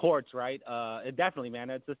in the courts, right? It definitely, man.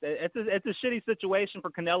 It's a shitty situation for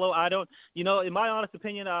Canelo. I don't, in my honest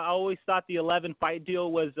opinion, I always thought the 11 fight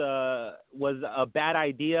deal was a bad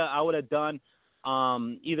idea. I would have done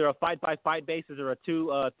either a fight by fight basis or a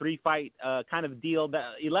 2-3 fight kind of deal.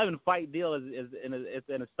 That 11 fight deal is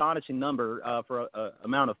an astonishing number for a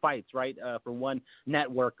amount of fights, right? For one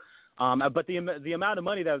network. But the amount of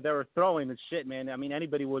money that they were throwing is shit, man. I mean,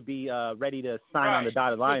 anybody would be ready to sign on the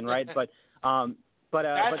dotted line, right? But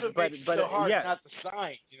that's what makes it so hard not to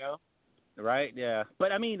sign, Right, yeah.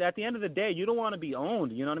 But I mean, at the end of the day, you don't want to be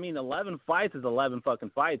owned. You know what I mean? 11 fights is 11 fucking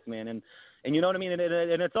fights, man. And you know what I mean? And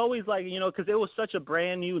it's always like, because it was such a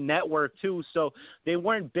brand new network too, so they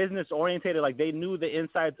weren't business orientated. Like they knew the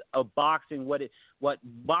insides of boxing, what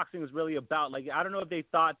boxing was really about. Like I don't know if they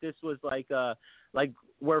thought this was like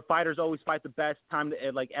where fighters always fight the best time,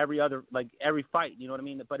 like every fight. You know what I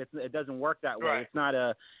mean? But it doesn't work that way. Right. It's not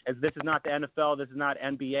this is not the NFL. This is not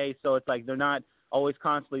NBA. So it's like they're not always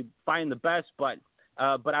constantly fighting the best. But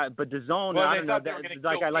DAZN, I don't know.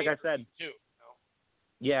 Like I said. Too.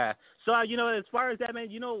 Yeah. So, as far as that, man,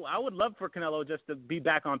 I would love for Canelo just to be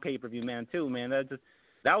back on pay-per-view, man, too, man.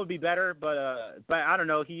 That would be better, but I don't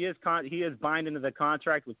know. He is bind into the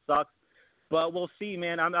contract, which sucks. But we'll see,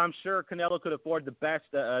 man. I'm sure Canelo could afford the best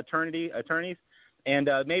attorneys, and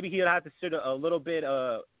maybe he'll have to sit a little bit.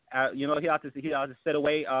 He'll have to sit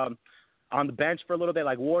away on the bench for a little bit,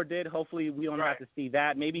 like Ward did. Hopefully, we don't have to see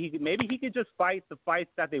that. Maybe he could just fight the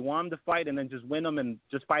fights that they want him to fight, and then just win them and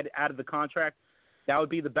just fight out of the contract. That would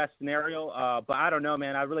be the best scenario, but I don't know,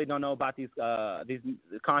 man. I really don't know about these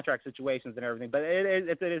contract situations and everything. But it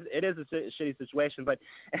is a shitty situation. But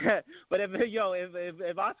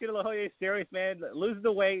if Oscar De La Hoya is serious, man, lose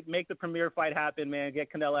the weight, make the Premier fight happen, man.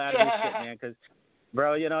 Get Canelo out of this shit, man. Because,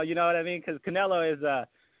 bro, you know what I mean. Because Canelo is,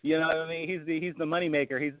 he's the money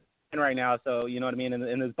maker. He's right now, so you know what I mean,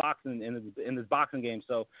 in this boxing game.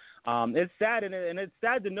 So it's sad, and it's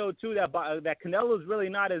sad to know too that Canelo's really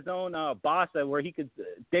not his own boss, where he could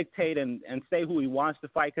dictate and say who he wants to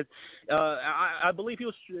fight. Because I believe he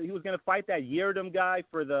was going to fight that Yeardom guy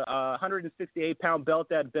for the 168-pound belt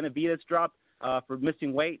that Benavidez dropped for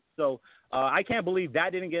missing weight. So I can't believe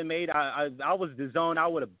that didn't get made. I was DAZN, I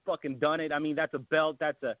would have fucking done it. I mean, that's a belt.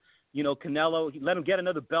 That's a Canelo, let him get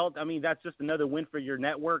another belt. I mean, that's just another win for your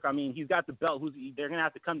network. I mean, he's got the belt. They're going to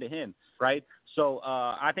have to come to him, right? So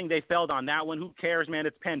I think they failed on that one. Who cares, man?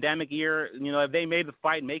 It's pandemic year. If they made the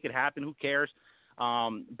fight, make it happen. Who cares?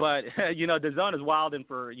 But DAZN is wilding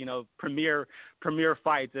for premier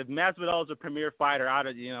fights. If Masvidal's a premier fighter,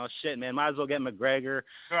 shit, man, might as well get McGregor.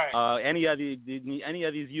 Right. Any of these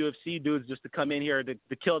UFC dudes just to come in here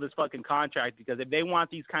to kill this fucking contract, because if they want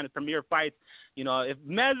these kind of premier fights, if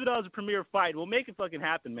Masvidal's a premier fight, we'll make it fucking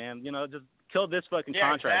happen, man. Just kill this fucking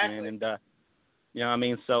contract, exactly. man. And you know what I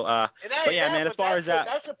mean? So but yeah, man, as far as that,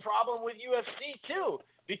 that's a problem with UFC too.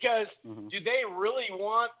 Because do they really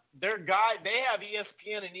want their guy? They have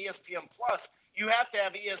ESPN and ESPN Plus. You have to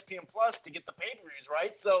have ESPN Plus to get the pay-per-views,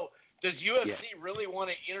 right? So does UFC really want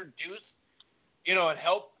to introduce, and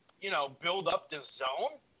help, build up the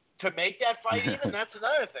zone to make that fight even? That's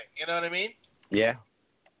another thing. You know what I mean? Yeah.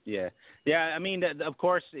 I mean, of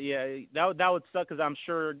course, that would suck, because I'm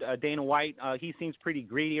sure Dana White, he seems pretty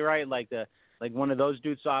greedy, right? Like one of those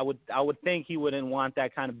dudes. So I would think he wouldn't want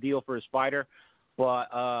that kind of deal for his fighter. But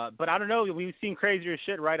I don't know. We've seen crazier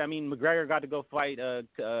shit, right? I mean, McGregor got to go fight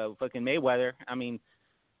fucking Mayweather. I mean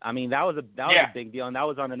that was a big deal, and that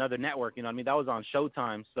was on another network. You know what I mean? That was on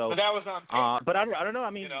Showtime. So that was on. But I don't know.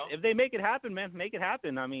 I mean, if they make it happen, man, make it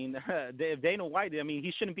happen. I mean, if Dana White, I mean,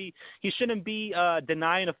 he shouldn't be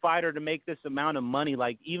denying a fighter to make this amount of money.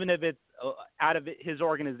 Like, even if it's out of his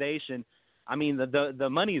organization. I mean, the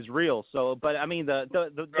money is real. So, but I mean, the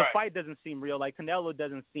fight doesn't seem real. Like, Canelo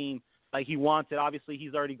doesn't seem like he wants it. Obviously,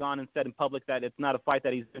 he's already gone and said in public that it's not a fight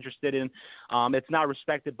that he's interested in. It's not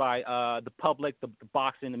respected by the public, the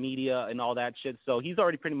boxing, the media, and all that shit. So he's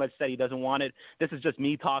already pretty much said he doesn't want it. This is just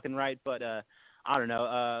me talking, right? But I don't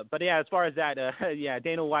know. But yeah, as far as that, yeah,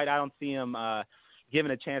 Dana White, I don't see him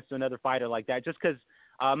giving a chance to another fighter like that, just because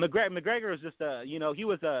McGregor was just he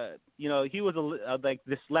was like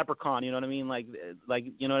this leprechaun, you know what I mean? Like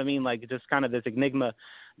you know what I mean? Like just kind of this enigma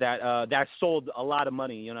that sold a lot of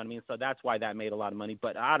money, you know what I mean? So that's why that made a lot of money.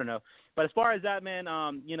 But I don't know. But as far as that, man,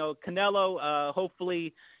 Canelo,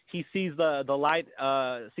 hopefully he sees the light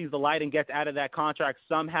and gets out of that contract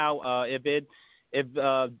somehow. If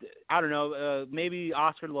I don't know, maybe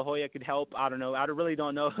Oscar De La Hoya could help. I don't know. I really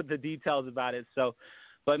don't know the details about it. So,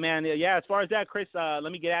 but man, yeah. As far as that, Chris,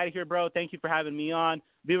 let me get out of here, bro. Thank you for having me on.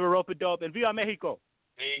 Viva Ropa Dope and Viva Mexico.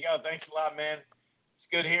 There you go. Thanks a lot, man. It's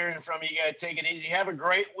good hearing from you guys. Take it easy. Have a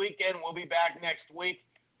great weekend. We'll be back next week.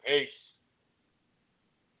 Peace.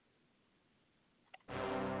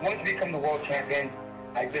 Once you become the world champion,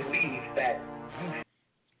 I believe that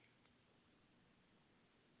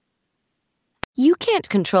You can't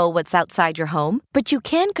control what's outside your home, but you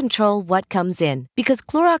can control what comes in. Because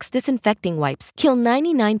Clorox disinfecting wipes kill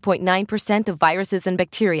 99.9% of viruses and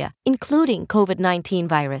bacteria, including COVID-19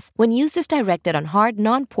 virus, when used as directed on hard,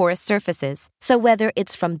 non-porous surfaces. So whether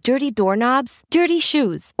it's from dirty doorknobs, dirty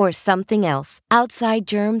shoes, or something else, outside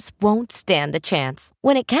germs won't stand a chance.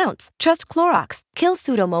 When it counts, trust Clorox. Kill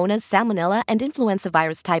Pseudomonas, Salmonella, and influenza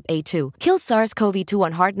virus type A2. Kill SARS-CoV-2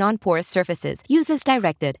 on hard, non-porous surfaces. Use as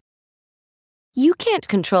directed. You can't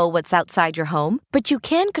control what's outside your home, but you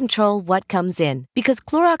can control what comes in. Because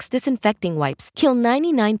Clorox disinfecting wipes kill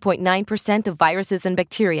 99.9% of viruses and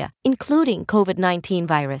bacteria, including COVID-19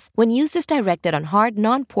 virus, when used as directed on hard,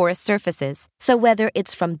 non-porous surfaces. So whether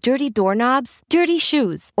it's from dirty doorknobs, dirty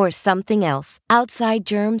shoes, or something else, outside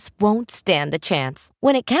germs won't stand a chance.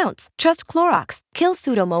 When it counts, trust Clorox. Kill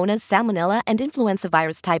Pseudomonas, Salmonella, and influenza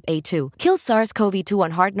virus type A2. Kill SARS-CoV-2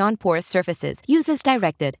 on hard, non-porous surfaces. Use as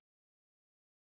directed.